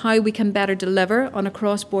looking at how we can better deliver on a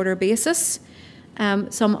cross-border basis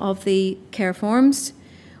some of the care forms.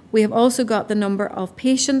 We have also got the number of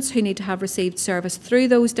patients who need to have received service through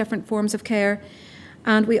those different forms of care.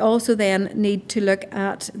 And we also then need to look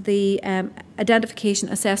at the identification,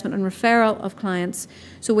 assessment and referral of clients.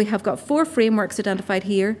 So we have got 4 frameworks identified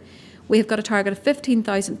here. We have got a target of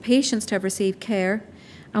 15,000 patients to have received care.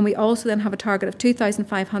 And we also then have a target of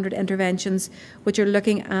 2,500 interventions, which are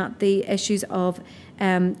looking at the issues of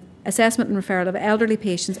assessment and referral of elderly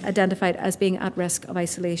patients identified as being at risk of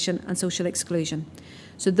isolation and social exclusion.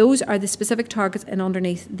 So those are the specific targets in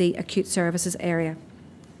underneath the acute services area.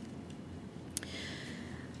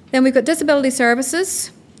 Then we've got disability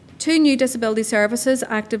services, 2 new disability services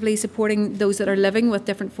actively supporting those that are living with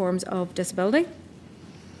different forms of disability,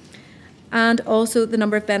 and also the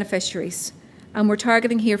number of beneficiaries. And we're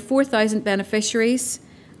targeting here 4,000 beneficiaries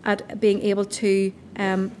at being able to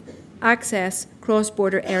access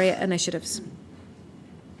cross-border area initiatives.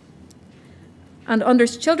 And under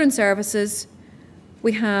children's services,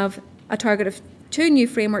 we have a target of 2 new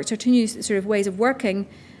frameworks or 2 new sort of ways of working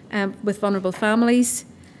with vulnerable families,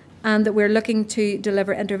 and that we're looking to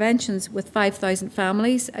deliver interventions with 5,000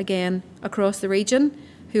 families, again, across the region,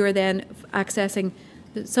 who are then accessing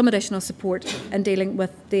some additional support in dealing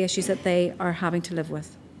with the issues that they are having to live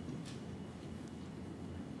with.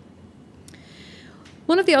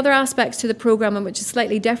 One of the other aspects to the programme, which is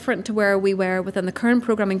slightly different to where we were within the current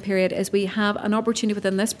programming period, is we have an opportunity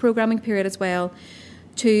within this programming period as well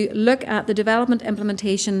to look at the development,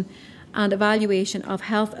 implementation and evaluation of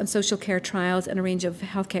health and social care trials in a range of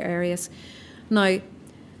healthcare areas. Now,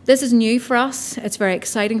 this is new for us. It's very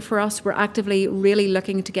exciting for us. We're actively really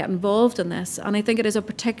looking to get involved in this, and I think it is a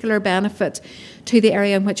particular benefit to the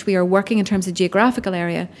area in which we are working in terms of geographical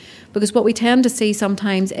area, because what we tend to see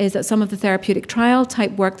sometimes is that some of the therapeutic trial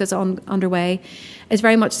type work that's underway is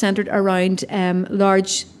very much centred around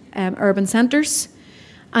large urban centres.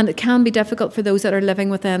 And it can be difficult for those that are living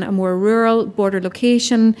within a more rural border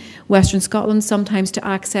location, Western Scotland, sometimes to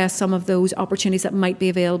access some of those opportunities that might be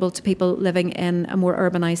available to people living in a more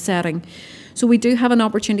urbanised setting. So we do have an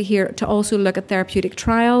opportunity here to also look at therapeutic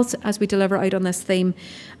trials as we deliver out on this theme.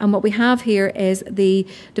 And what we have here is the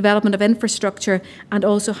development of infrastructure and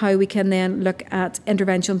also how we can then look at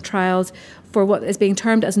intervention trials for what is being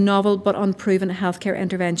termed as novel but unproven healthcare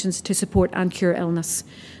interventions to support and cure illness.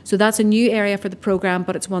 So that's a new area for the programme,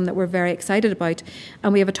 but it's one that we're very excited about.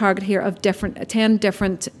 And we have a target here of 10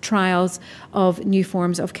 different trials of new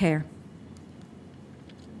forms of care.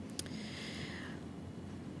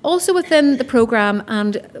 Also within the programme,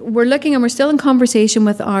 and we're still in conversation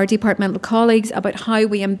with our departmental colleagues about how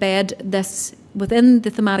we embed this within the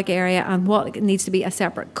thematic area and what needs to be a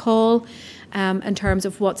separate call in terms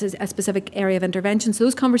of what's a specific area of intervention. So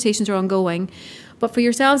those conversations are ongoing. But for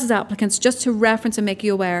yourselves as applicants, just to reference and make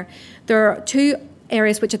you aware, there are 2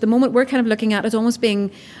 areas which at the moment we're kind of looking at as almost being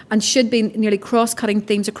and should be nearly cross-cutting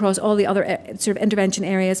themes across all the other sort of intervention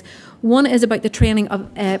areas. One is about the training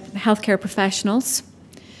of healthcare professionals,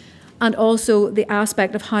 and also the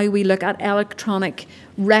aspect of how we look at electronic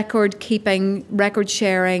record keeping, record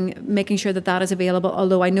sharing, making sure that that is available,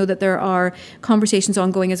 although I know that there are conversations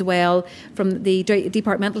ongoing as well from the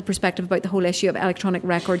departmental perspective about the whole issue of electronic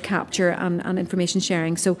record capture and information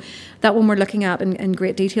sharing. So that one we're looking at in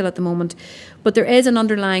great detail at the moment. But there is an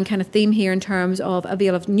underlying kind of theme here in terms of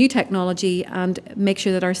avail of new technology and make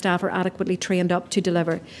sure that our staff are adequately trained up to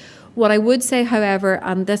deliver. What I would say, however,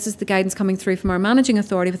 and this is the guidance coming through from our managing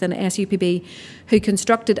authority within SEUPB, who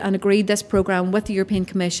constructed and agreed this programme with the European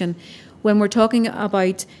Commission, when we're talking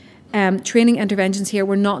about training interventions here,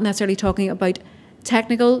 we're not necessarily talking about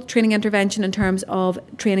technical training intervention in terms of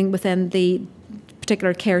training within the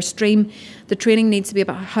particular care stream. The training needs to be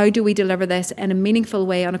about how do we deliver this in a meaningful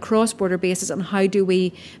way on a cross-border basis, and how do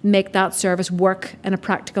we make that service work in a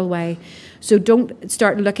practical way. So don't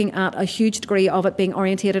start looking at a huge degree of it being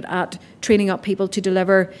orientated at training up people to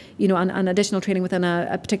deliver, you know, an additional training within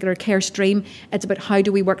a particular care stream. It's about how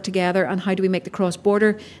do we work together and how do we make the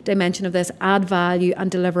cross-border dimension of this add value and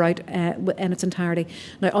deliver out in its entirety.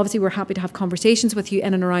 Now, obviously, we're happy to have conversations with you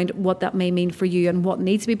in and around what that may mean for you and what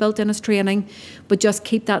needs to be built in as training, but just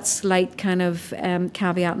keep that slight kind of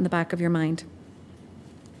caveat in the back of your mind.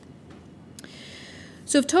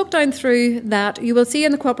 So I've talked down through that. You will see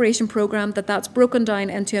in the cooperation programme that that's broken down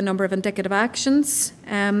into a number of indicative actions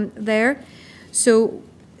there. So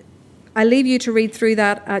I'll leave you to read through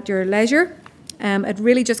that at your leisure. It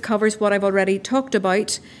really just covers what I've already talked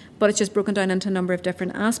about, but it's just broken down into a number of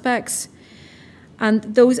different aspects. And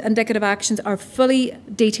those indicative actions are fully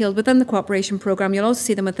detailed within the cooperation programme. You'll also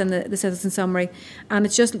see them within the citizen summary. And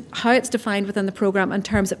it's just how it's defined within the programme in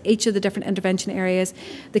terms of each of the different intervention areas,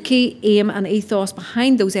 the key aim and ethos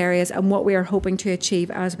behind those areas, and what we are hoping to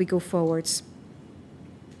achieve as we go forwards.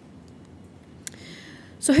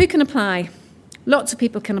 So who can apply? Lots of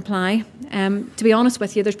people can apply. To be honest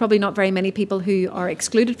with you, there's probably not very many people who are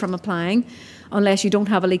excluded from applying, unless you don't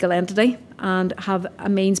have a legal entity and have a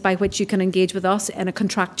means by which you can engage with us in a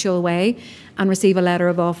contractual way and receive a letter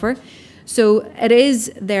of offer. So it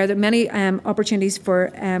is there are many opportunities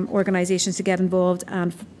for organisations to get involved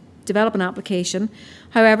and develop an application.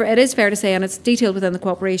 However, it is fair to say, and it's detailed within the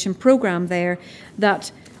cooperation programme there,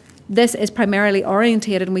 that this is primarily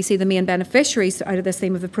orientated, and we see the main beneficiaries out of this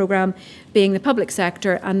theme of the programme being the public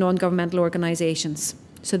sector and non-governmental organisations.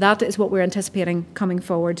 So that is what we're anticipating coming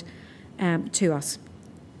forward to us.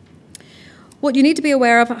 What you need to be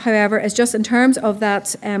aware of, however, is just in terms of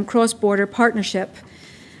that cross-border partnership,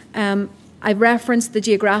 I've referenced the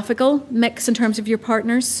geographical mix in terms of your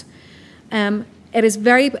partners. It is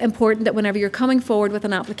very important that whenever you're coming forward with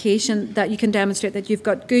an application that you can demonstrate that you've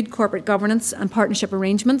got good corporate governance and partnership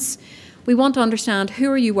arrangements. We want to understand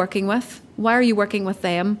who are you working with, why are you working with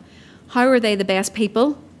them, how are they the best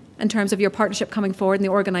people in terms of your partnership coming forward in the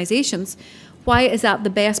organisations. Why is that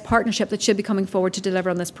the best partnership that should be coming forward to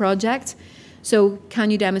deliver on this project? So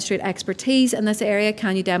can you demonstrate expertise in this area?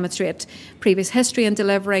 Can you demonstrate previous history in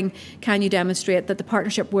delivering? Can you demonstrate that the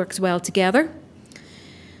partnership works well together?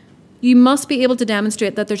 You must be able to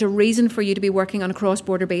demonstrate that there's a reason for you to be working on a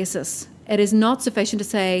cross-border basis. It is not sufficient to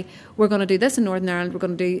say, we're going to do this in Northern Ireland, we're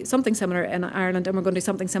going to do something similar in Ireland, and we're going to do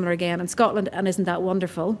something similar again in Scotland, and isn't that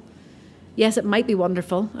wonderful? Yes, it might be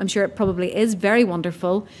wonderful. I'm sure it probably is very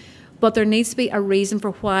wonderful. But there needs to be a reason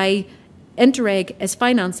for why INTERREG is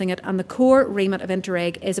financing it, and the core remit of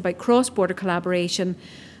INTERREG is about cross-border collaboration,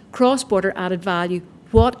 cross-border added value.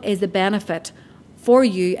 What is the benefit for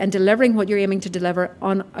you in delivering what you're aiming to deliver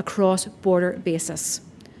on a cross-border basis?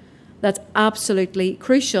 That's absolutely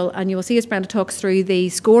crucial, and you will see as Brenda talks through the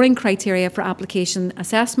scoring criteria for application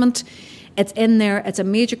assessment. It's in there, it's a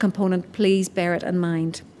major component, please bear it in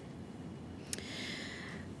mind.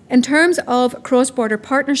 In terms of cross-border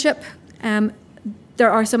partnership,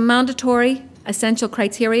 there are some mandatory essential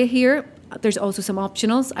criteria here. There's also some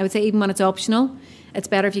optionals. I would say even when it's optional, it's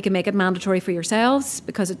better if you can make it mandatory for yourselves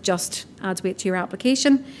because it just adds weight to your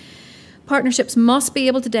application. Partnerships must be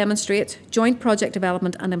able to demonstrate joint project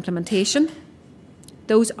development and implementation.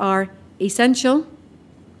 Those are essential.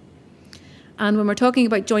 And when we're talking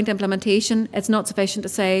about joint implementation, it's not sufficient to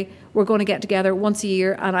say we're going to get together once a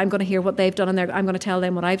year and I'm going to hear what they've done and I'm going to tell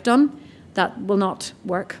them what I've done. That will not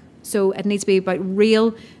work. So it needs to be about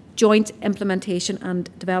real joint implementation and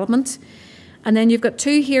development. And then you've got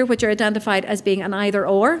two here which are identified as being an either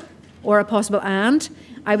or a possible and.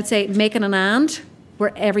 I would say make it an and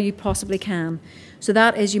wherever you possibly can. So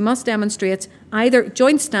that is you must demonstrate either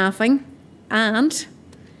joint staffing and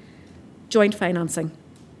joint financing.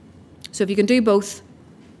 So if you can do both,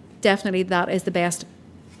 definitely that is the best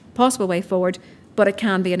possible way forward, but it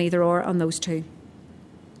can be an either or on those two.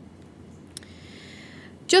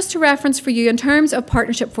 Just to reference for you, in terms of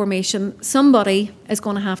partnership formation, somebody is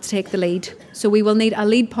going to have to take the lead. So we will need a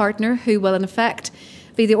lead partner who will in effect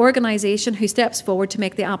be the organisation who steps forward to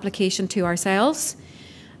make the application to ourselves.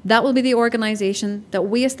 That will be the organisation that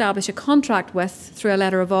we establish a contract with through a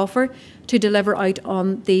letter of offer to deliver out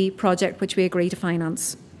on the project which we agree to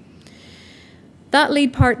finance. That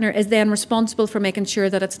lead partner is then responsible for making sure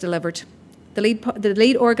that it's delivered. The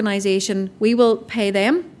lead organisation, we will pay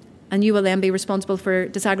them, and you will then be responsible for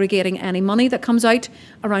disaggregating any money that comes out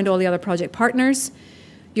around all the other project partners.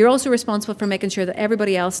 You're also responsible for making sure that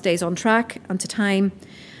everybody else stays on track and to time.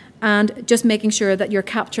 and just making sure that you're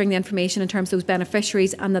capturing the information in terms of those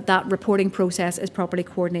beneficiaries and that that reporting process is properly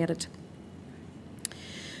coordinated.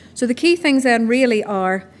 So the key things then really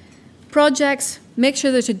are projects, make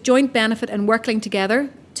sure there's a joint benefit in working together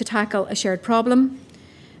to tackle a shared problem.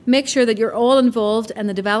 Make sure that you're all involved in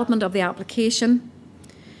the development of the application,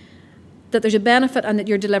 that there's a benefit and that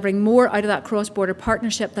you're delivering more out of that cross-border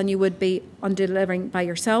partnership than you would be on delivering by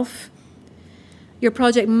yourself. Your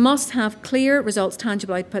project must have clear results,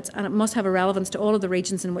 tangible outputs, and it must have a relevance to all of the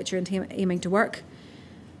regions in which you're aiming to work.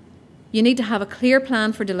 You need to have a clear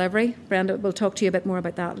plan for delivery. Brenda will talk to you a bit more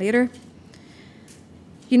about that later.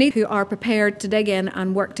 You need who are prepared to dig in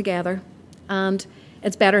and work together. And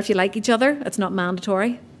it's better if you like each other. It's not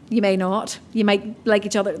mandatory. You may not. You might like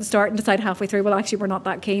each other at the start and decide halfway through, well, actually, we're not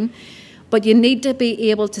that keen. But you need to be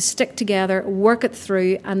able to stick together, work it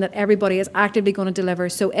through, and that everybody is actively going to deliver.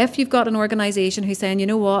 So if you've got an organisation who's saying, you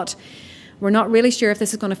know what, we're not really sure if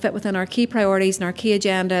this is going to fit within our key priorities and our key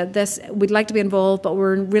agenda, we'd like to be involved, but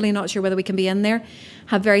we're really not sure whether we can be in there,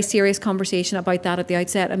 have very serious conversation about that at the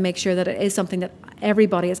outset and make sure that it is something that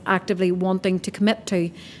everybody is actively wanting to commit to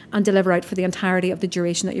and deliver out for the entirety of the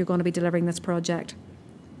duration that you're going to be delivering this project.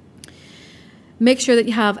 Make sure that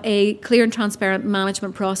you have a clear and transparent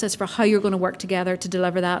management process for how you're going to work together to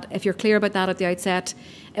deliver that. If you're clear about that at the outset,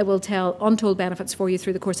 it will tell untold benefits for you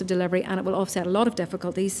through the course of delivery, and it will offset a lot of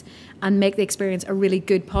difficulties and make the experience a really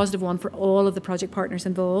good, positive one for all of the project partners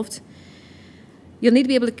involved. You'll need to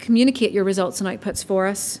be able to communicate your results and outputs for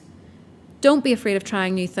us. Don't be afraid of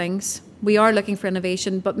trying new things. We are looking for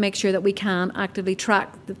innovation, but make sure that we can actively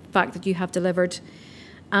track the fact that you have delivered.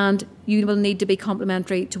 And you will need to be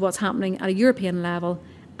complementary to what's happening at a European level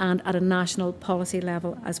and at a national policy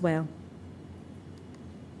level as well.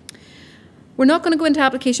 We're not going to go into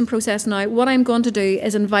application process now. What I'm going to do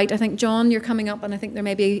is invite, I think, John, you're coming up, and I think there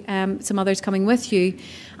may be some others coming with you.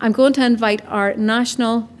 I'm going to invite our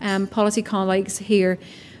national policy colleagues here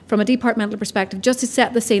from a departmental perspective just to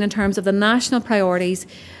set the scene in terms of the national priorities.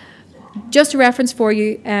 Just a reference for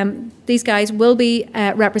you, these guys will be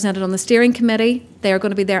represented on the steering committee. They are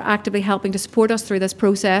going to be there actively helping to support us through this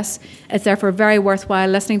process. It's therefore very worthwhile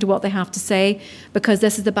listening to what they have to say, because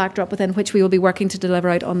this is the backdrop within which we will be working to deliver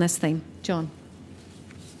out on this theme. John.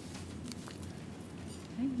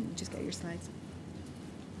 Okay, just get your slides.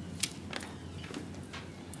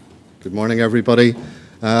 Good morning, everybody.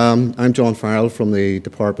 I'm John Farrell from the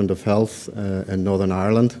Department of Health in Northern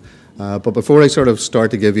Ireland. But before I sort of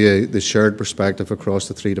start to give you the shared perspective across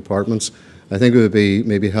the three departments, I think it would be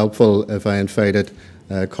maybe helpful if I invited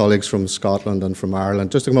colleagues from Scotland and from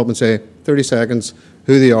Ireland just to come up and say 30 seconds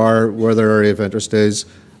who they are, where their area of interest is,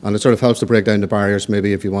 and it sort of helps to break down the barriers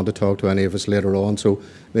maybe if you want to talk to any of us later on. So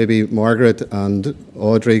maybe Margaret and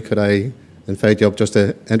Audrey, could I invite you up just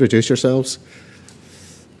to introduce yourselves?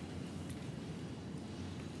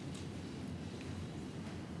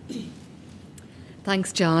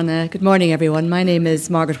 Thanks, John. Good morning, everyone. My name is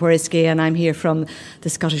Margaret Wariski, and I'm here from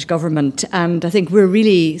the Scottish Government. And I think we're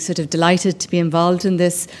really sort of delighted to be involved in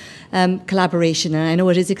this collaboration. And I know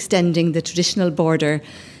it is extending the traditional border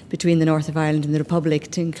between the north of Ireland and the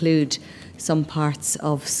Republic to include some parts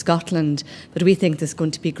of Scotland. But we think there's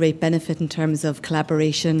going to be great benefit in terms of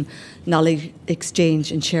collaboration, knowledge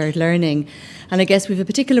exchange and shared learning. And I guess we have a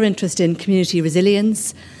particular interest in community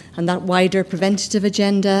resilience and that wider preventative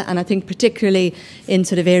agenda, and I think particularly in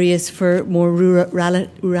sort of areas for more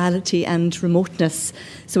rurality and remoteness.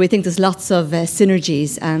 So we think there's lots of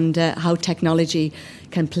synergies and how technology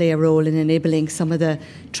can play a role in enabling some of the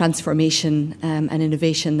transformation and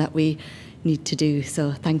innovation that we need to do.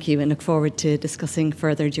 So thank you, and look forward to discussing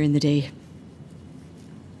further during the day.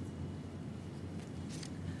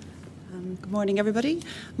 Good morning, everybody.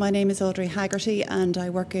 My name is Audrey Haggerty, and I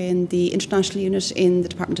work in the International Unit in the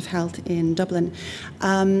Department of Health in Dublin.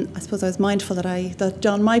 I suppose I was mindful that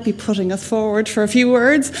John might be putting us forward for a few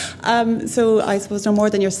words. So I suppose no more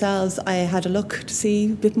than yourselves, I had a look to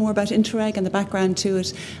see a bit more about INTERREG and the background to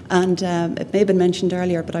it. And it may have been mentioned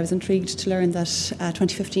earlier, but I was intrigued to learn that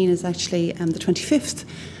 2015 is actually the 25th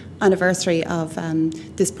anniversary of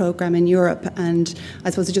this programme in Europe, and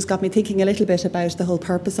I suppose it just got me thinking a little bit about the whole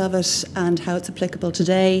purpose of it and how it's applicable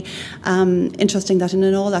today. Interesting that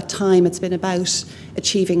in all that time it's been about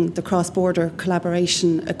achieving the cross-border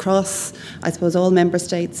collaboration across, I suppose, all member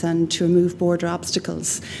states and to remove border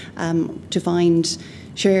obstacles, to find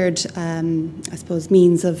shared, I suppose,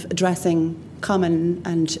 means of addressing common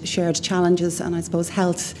and shared challenges, and I suppose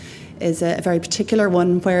health is a very particular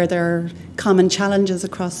one where there are common challenges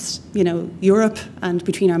across, Europe and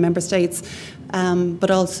between our member states, but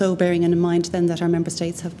also bearing in mind then that our member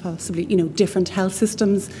states have possibly, different health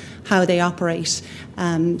systems, how they operate.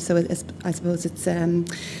 So I suppose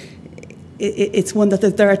it's one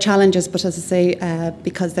that there are challenges, but as I say,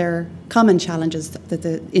 because they're common challenges, that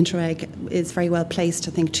the INTERREG is very well placed,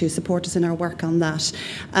 I think, to support us in our work on that.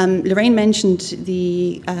 Lorraine mentioned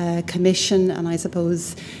the Commission, and I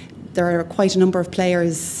suppose there are quite a number of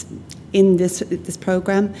players in this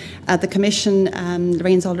programme. The Commission,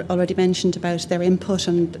 Lorraine's already mentioned about their input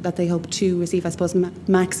and that they hope to receive, I suppose,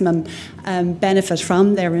 maximum benefit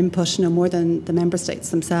from their input, more than the Member States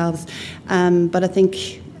themselves. But I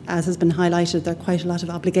think, as has been highlighted, there are quite a lot of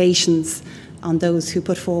obligations on those who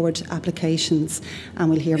put forward applications, and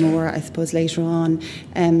we'll hear more, I suppose, later on.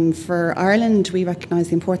 For Ireland, we recognise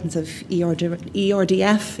the importance of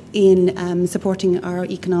ERDF in supporting our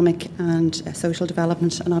economic and social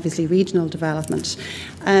development, and obviously regional development.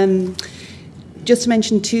 Just to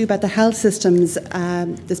mention too about the health systems,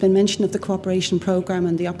 there's been mention of the cooperation programme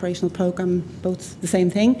and the operational programme, both the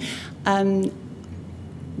same thing.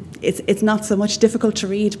 It's not so much difficult to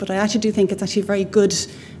read, but I actually do think it's actually a very good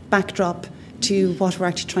backdrop to what we're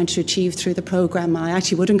actually trying to achieve through the programme. I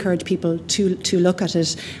actually would encourage people to look at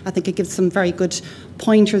it. I think it gives some very good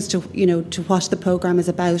pointers to to what the programme is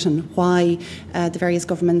about and why the various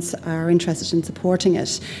governments are interested in supporting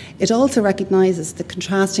it. It also recognises the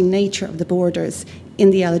contrasting nature of the borders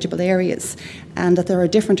in the eligible areas, and that there are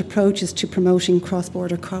different approaches to promoting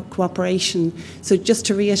cross-border cooperation. So just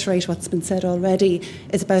to reiterate what's been said already,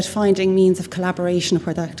 it's about finding means of collaboration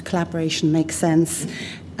where that collaboration makes sense.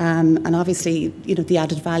 And obviously, the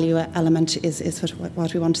added value element is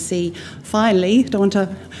what we want to see. Finally, don't want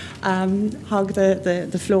to hog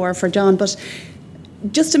the floor for John, but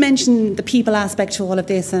just to mention the people aspect to all of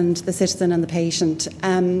this and the citizen and the patient,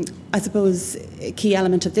 I suppose a key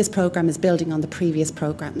element of this programme is building on the previous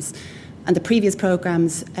programmes. And the previous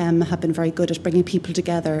programmes have been very good at bringing people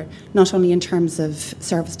together, not only in terms of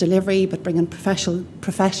service delivery, but bringing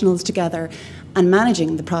professionals together and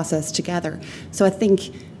managing the process together. So I think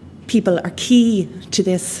people are key to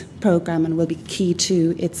this programme and will be key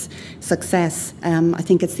to its success. I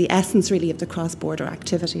think it's the essence really of the cross-border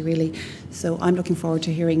activity really. So I'm looking forward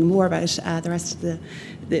to hearing more about the rest of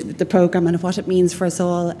the programme and what it means for us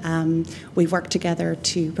all. We've worked together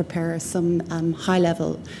to prepare some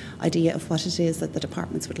high-level idea of what it is that the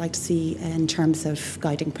departments would like to see in terms of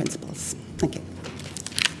guiding principles. Thank you.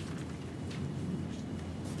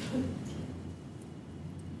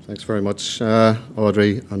 Thanks very much,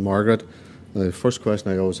 Audrey and Margaret. The first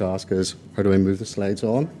question I always ask is, how do I move the slides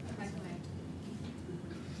on?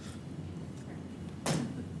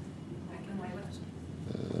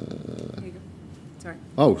 Sorry.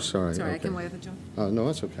 Oh, sorry. Sorry, okay. I can wave it, John. Oh, no,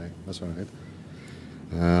 that's okay. That's all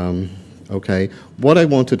right. Okay. What I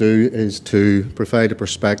want to do is to provide a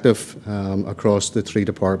perspective across the three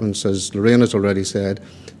departments. As Lorraine has already said,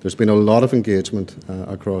 there's been a lot of engagement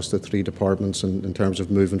across the three departments in terms of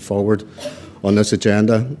moving forward on this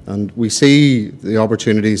agenda. And we see the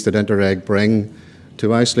opportunities that INTERREG bring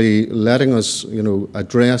to actually letting us,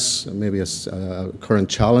 address maybe a current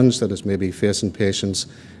challenge that is maybe facing patients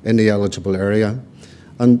in the eligible area.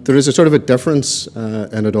 And there is a sort of a difference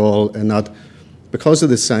in it all, in that because of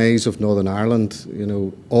the size of Northern Ireland,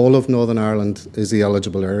 all of Northern Ireland is the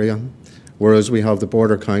eligible area, whereas we have the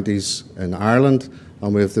border counties in Ireland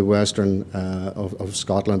and we have the western of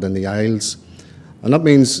Scotland and the Isles. And that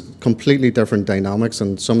means completely different dynamics,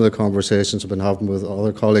 and some of the conversations I've been having with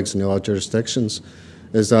other colleagues in the other jurisdictions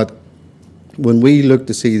is that when we look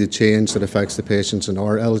to see the change that affects the patients in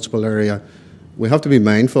our eligible area, we have to be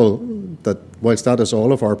mindful that whilst that is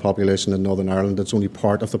all of our population in Northern Ireland, it's only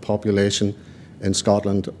part of the population in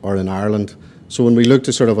Scotland or in Ireland. So when we look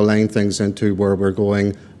to sort of align things into where we're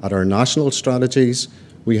going at our national strategies,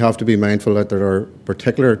 we have to be mindful that there are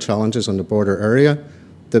particular challenges in the border area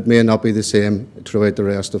that may not be the same throughout the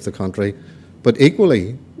rest of the country. But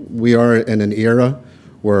equally, we are in an era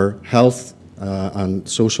where health and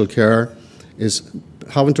social care is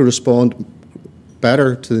having to respond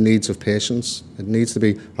better to the needs of patients. It needs to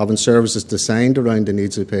be having services designed around the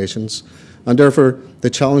needs of patients. And therefore, the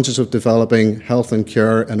challenges of developing health and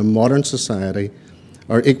care in a modern society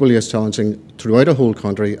are equally as challenging throughout a whole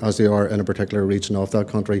country as they are in a particular region of that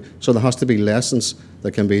country. So there has to be lessons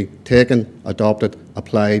that can be taken, adopted,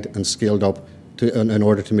 applied and scaled up in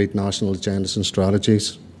order to meet national agendas and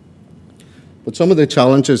strategies. But some of the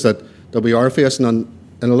challenges that we are facing, and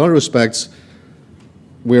in a lot of respects,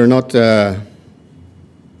 we are not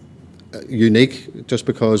unique just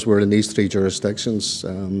because we're in these three jurisdictions.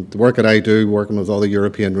 The work that I do, working with other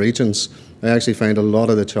European regions, I actually find a lot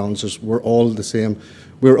of the challenges, we're all the same.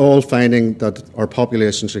 We're all finding that our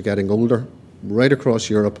populations are getting older. Right across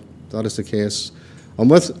Europe, that is the case. And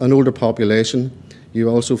with an older population, you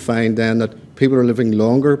also find then that people are living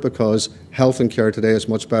longer because health and care today is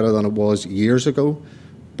much better than it was years ago.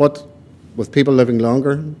 But with people living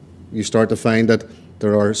longer, you start to find that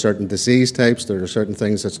there are certain disease types, there are certain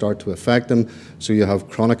things that start to affect them, so you have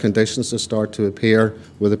chronic conditions that start to appear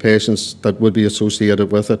with the patients that would be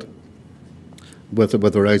associated with it, with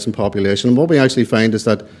the rising population. And what we actually find is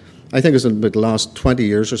that, I think it's in the last 20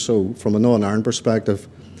 years or so, from a Northern Ireland perspective,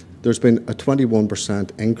 there's been a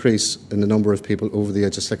 21% increase in the number of people over the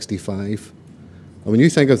age of 65. And when you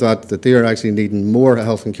think of that they are actually needing more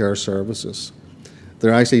health and care services,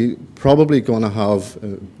 they're actually probably going to have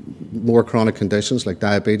more chronic conditions like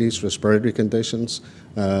diabetes, respiratory conditions,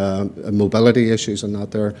 mobility issues and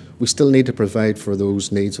that there. We still need to provide for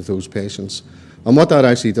those needs of those patients. And what that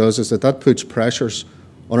actually does is that puts pressures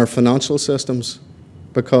on our financial systems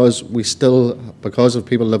because of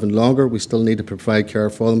people living longer, we still need to provide care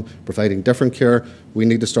for them, providing different care. We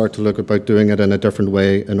need to start to look about doing it in a different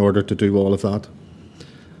way in order to do all of that.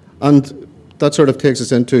 And that sort of takes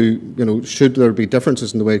us into, should there be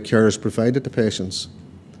differences in the way care is provided to patients?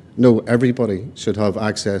 No, everybody should have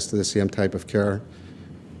access to the same type of care.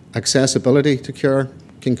 Accessibility to care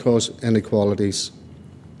can cause inequalities,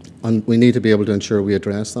 and we need to be able to ensure we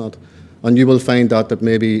address that. And you will find that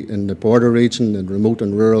maybe in the border region, in remote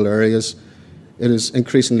and rural areas, it is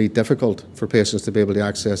increasingly difficult for patients to be able to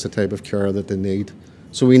access the type of care that they need.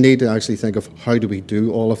 So we need to actually think of how do we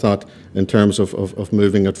do all of that in terms of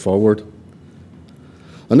moving it forward.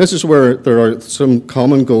 And this is where there are some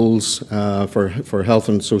common goals for health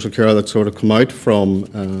and social care that sort of come out from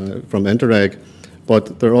INTERREG,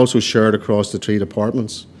 but they're also shared across the three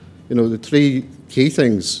departments. The three key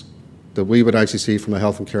things that we would actually see from a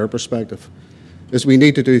health and care perspective is we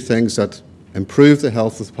need to do things that improve the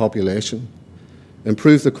health of the population,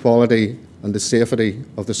 improve the quality and the safety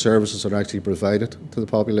of the services that are actually provided to the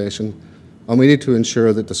population, and we need to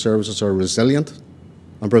ensure that the services are resilient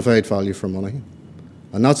and provide value for money.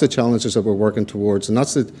 And that's the challenges that we're working towards, and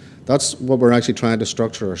that's what we're actually trying to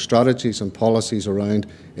structure our strategies and policies around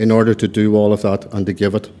in order to do all of that and to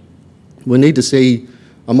give it. We need to see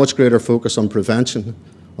a much greater focus on prevention,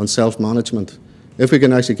 on self-management. If we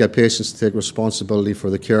can actually get patients to take responsibility for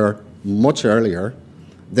the care much earlier,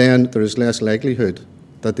 then there is less likelihood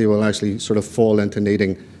that they will actually sort of fall into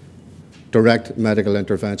needing direct medical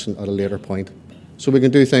intervention at a later point. So we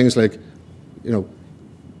can do things like,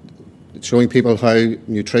 showing people how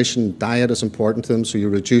nutrition, diet is important to them, so you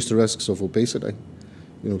reduce the risks of obesity.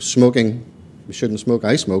 Smoking, we shouldn't smoke,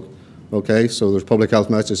 I smoke, okay, so there's public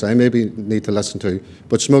health messages I maybe need to listen to,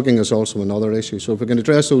 but smoking is also another issue. So if we can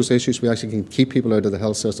address those issues, we actually can keep people out of the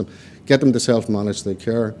health system, get them to self-manage their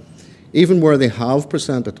care. Even where they have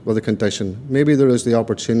presented with a condition, maybe there is the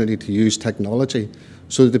opportunity to use technology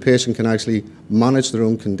so that the patient can actually manage their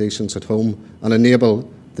own conditions at home and enable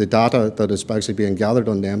the data that is actually being gathered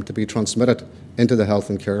on them to be transmitted into the health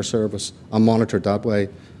and care service and monitored that way.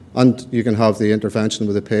 And you can have the intervention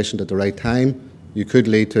with the patient at the right time. You could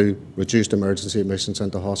lead to reduced emergency admissions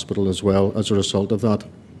into hospital as well as a result of that.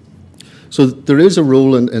 So there is a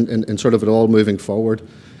role in sort of it all moving forward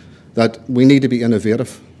that we need to be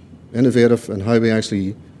innovative in how we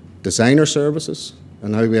actually design our services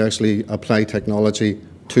and how we actually apply technology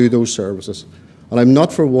to those services. And I'm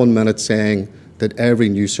not for 1 minute saying that every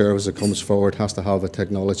new service that comes forward has to have a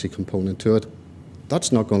technology component to it.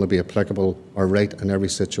 That's not going to be applicable or right in every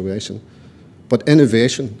situation. But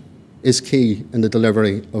innovation is key in the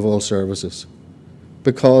delivery of all services,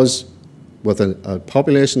 because with a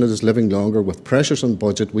population that is living longer, with pressures on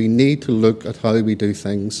budget, we need to look at how we do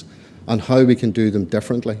things and how we can do them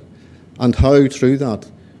differently, and how through that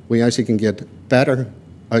we actually can get better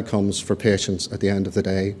outcomes for patients at the end of the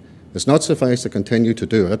day. It's not suffice to continue to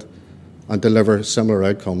do it and deliver similar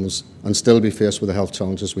outcomes and still be faced with the health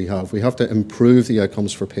challenges we have. We have to improve the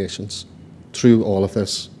outcomes for patients through all of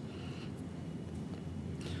this.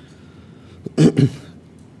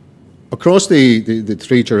 Across the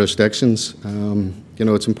three jurisdictions,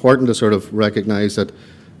 it's important to sort of recognise that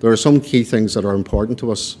there are some key things that are important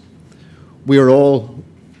to us. We are all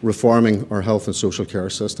reforming our health and social care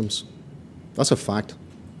systems. That's a fact.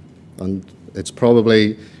 And it's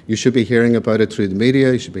probably, you should be hearing about it through the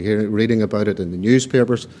media, you should be reading about it in the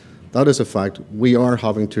newspapers. That is a fact. We are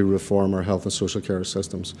having to reform our health and social care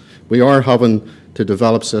systems. We are having to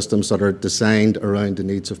develop systems that are designed around the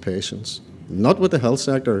needs of patients. Not what the health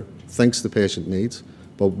sector thinks the patient needs,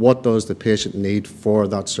 but what does the patient need for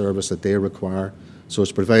that service that they require? So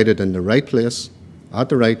it's provided in the right place, at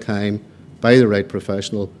the right time, by the right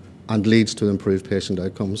professional, and leads to improved patient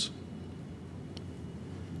outcomes.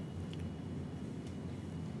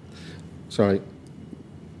 Sorry.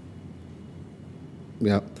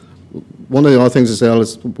 Yeah. One of the other things as well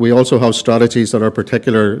is we also have strategies that are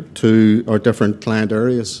particular to our different client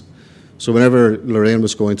areas. So whenever Lorraine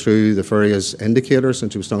was going through the various indicators,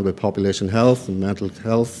 and she was talking about population health and mental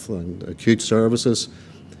health and acute services,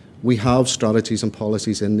 we have strategies and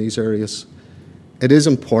policies in these areas. It is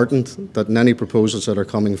important that any proposals that are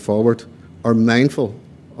coming forward are mindful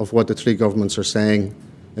of what the three governments are saying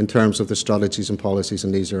in terms of the strategies and policies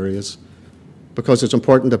in these areas, because it's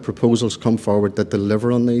important that proposals come forward that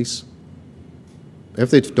deliver on these.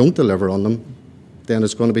 If they don't deliver on them, then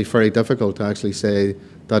it's going to be very difficult to actually say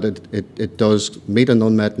that it does meet an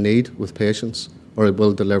unmet need with patients, or it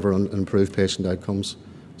will deliver on improved patient outcomes.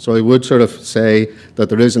 So I would sort of say that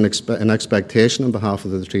there is an expectation on behalf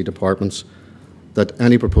of the three departments that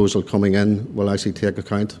any proposal coming in will actually take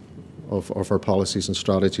account of our policies and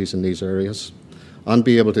strategies in these areas, and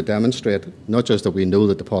be able to demonstrate not just that we know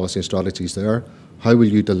that the policy and strategy is there, how will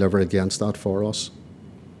you deliver against that for us?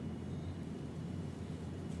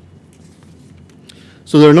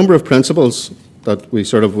 So there are a number of principles that we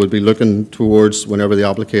sort of would be looking towards whenever the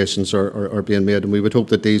applications are being made, and we would hope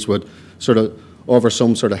that these would sort of offer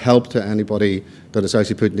some sort of help to anybody that is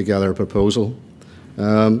actually putting together a proposal.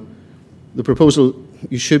 The proposal,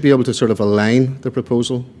 you should be able to sort of align the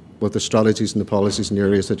proposal with the strategies and the policies and the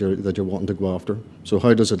areas that you're wanting to go after. So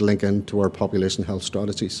how does it link into our population health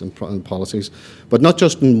strategies and policies? But not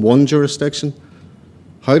just in one jurisdiction.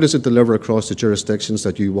 How does it deliver across the jurisdictions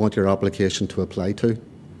that you want your application to apply to?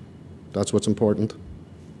 That's what's important.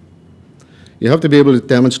 You have to be able to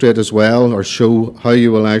demonstrate as well, or show how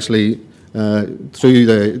you will actually, through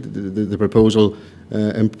the proposal,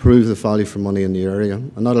 improve the value for money in the area.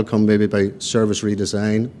 And that'll come maybe by service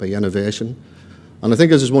redesign, by innovation. And I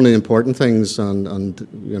think this is one of the important things, and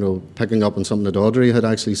you know, picking up on something that Audrey had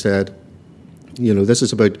actually said, you know, this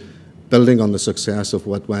is about building on the success of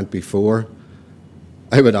what went before.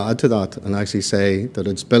 I would add to that and actually say that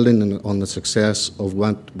it's building on the success of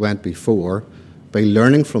what went before by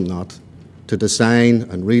learning from that to design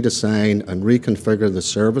and redesign and reconfigure the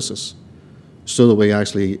services so that we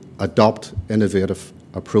actually adopt innovative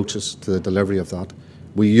approaches to the delivery of that.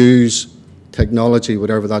 We use technology,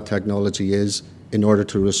 whatever that technology is, in order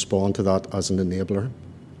to respond to that as an enabler.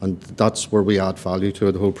 And that's where we add value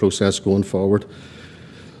to the whole process going forward.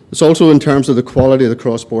 It's also in terms of the quality of the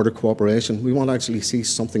cross-border cooperation. We want to actually see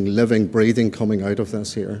something living, breathing coming out of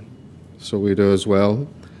this here. So we do as well.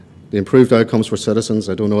 The improved outcomes for citizens,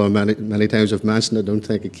 I don't know how many times I've mentioned it, I don't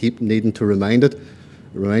think I keep needing to remind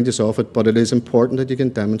us of it, but it is important that you can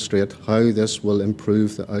demonstrate how this will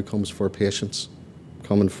improve the outcomes for patients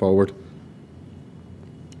coming forward.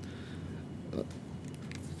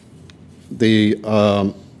 The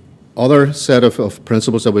other set of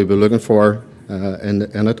principles that we'll be looking for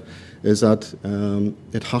in it is that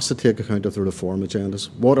it has to take account of the reform agendas.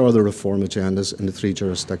 What are the reform agendas in the three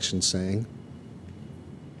jurisdictions saying?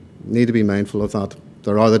 Need to be mindful of that.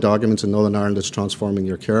 There are the documents in Northern Ireland that's transforming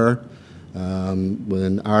your care.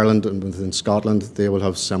 Within Ireland and within Scotland, they will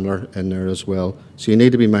have similar in there as well. So you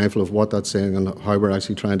need to be mindful of what that's saying and how we're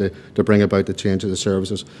actually trying to bring about the change of the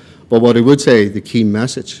services. But what I would say, the key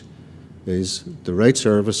message is the right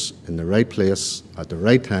service in the right place at the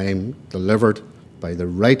right time, delivered by the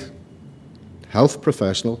right health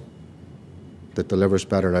professional that delivers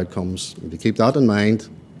better outcomes. If you keep that in mind,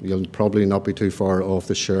 you'll probably not be too far off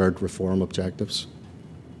the shared reform objectives.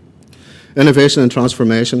 Innovation and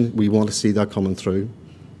transformation, we want to see that coming through.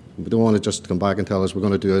 We don't want to just come back and tell us we're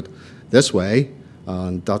going to do it this way,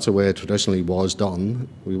 and that's the way it traditionally was done.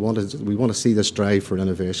 We want to see this drive for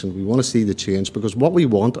innovation. We want to see the change, because what we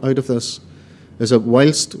want out of this is that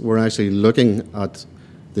whilst we're actually looking at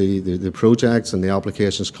the projects and the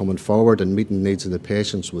applications coming forward and meeting the needs of the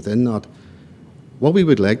patients within that, what we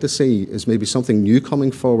would like to see is maybe something new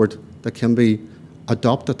coming forward that can be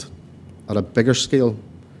adopted at a bigger scale,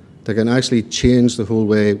 that can actually change the whole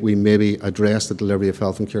way we maybe address the delivery of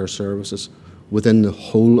health and care services within the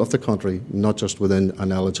whole of the country, not just within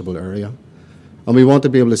an eligible area. And we want to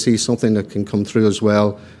be able to see something that can come through as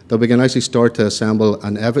well, that we can actually start to assemble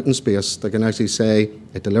an evidence base that can actually say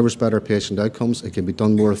it delivers better patient outcomes, it can be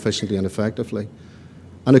done more efficiently and effectively.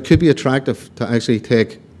 And it could be attractive to actually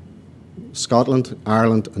take Scotland,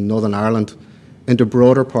 Ireland and Northern Ireland into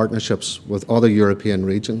broader partnerships with other European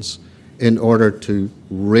regions in order to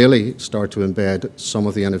really start to embed some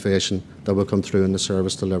of the innovation that will come through in the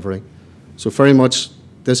service delivery. So very much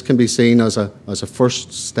this can be seen as a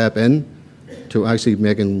first step in to actually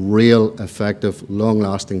making real, effective,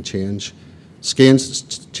 long-lasting change.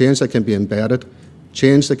 Change that can be embedded,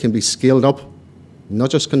 change that can be scaled up, not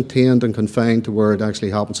just contained and confined to where it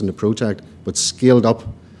actually happens in the project, but scaled up.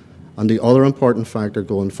 And the other important factor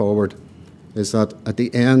going forward is that at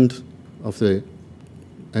the end of the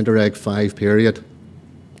INTERREG 5 period,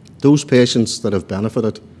 those patients that have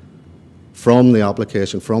benefited from the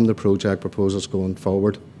application, from the project proposals going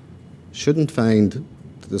forward, shouldn't find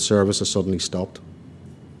that the service has suddenly stopped.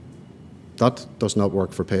 That does not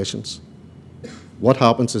work for patients. What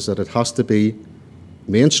happens is that it has to be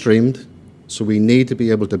mainstreamed, so we need to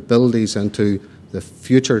be able to build these into the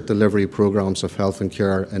future delivery programmes of health and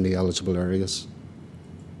care in the eligible areas.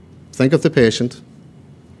 Think of the patient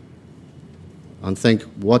and think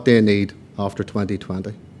what they need after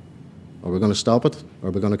 2020. Are we going to stop it, or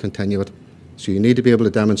are we going to continue it? So you need to be able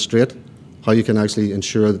to demonstrate how you can actually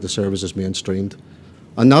ensure that the service is mainstreamed.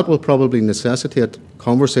 And that will probably necessitate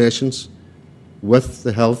conversations with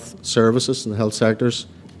the health services and the health sectors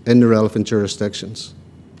in the relevant jurisdictions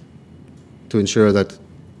to ensure that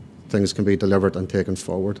things can be delivered and taken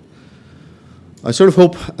forward. I sort of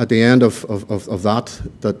hope at the end of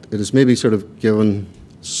that it is maybe sort of given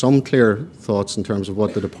some clear thoughts in terms of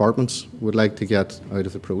what the departments would like to get out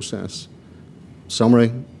of the process.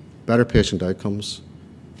 Summary: better patient outcomes,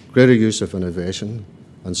 greater use of innovation,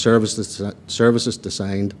 and services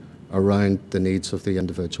designed around the needs of the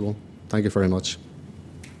individual. Thank you very much.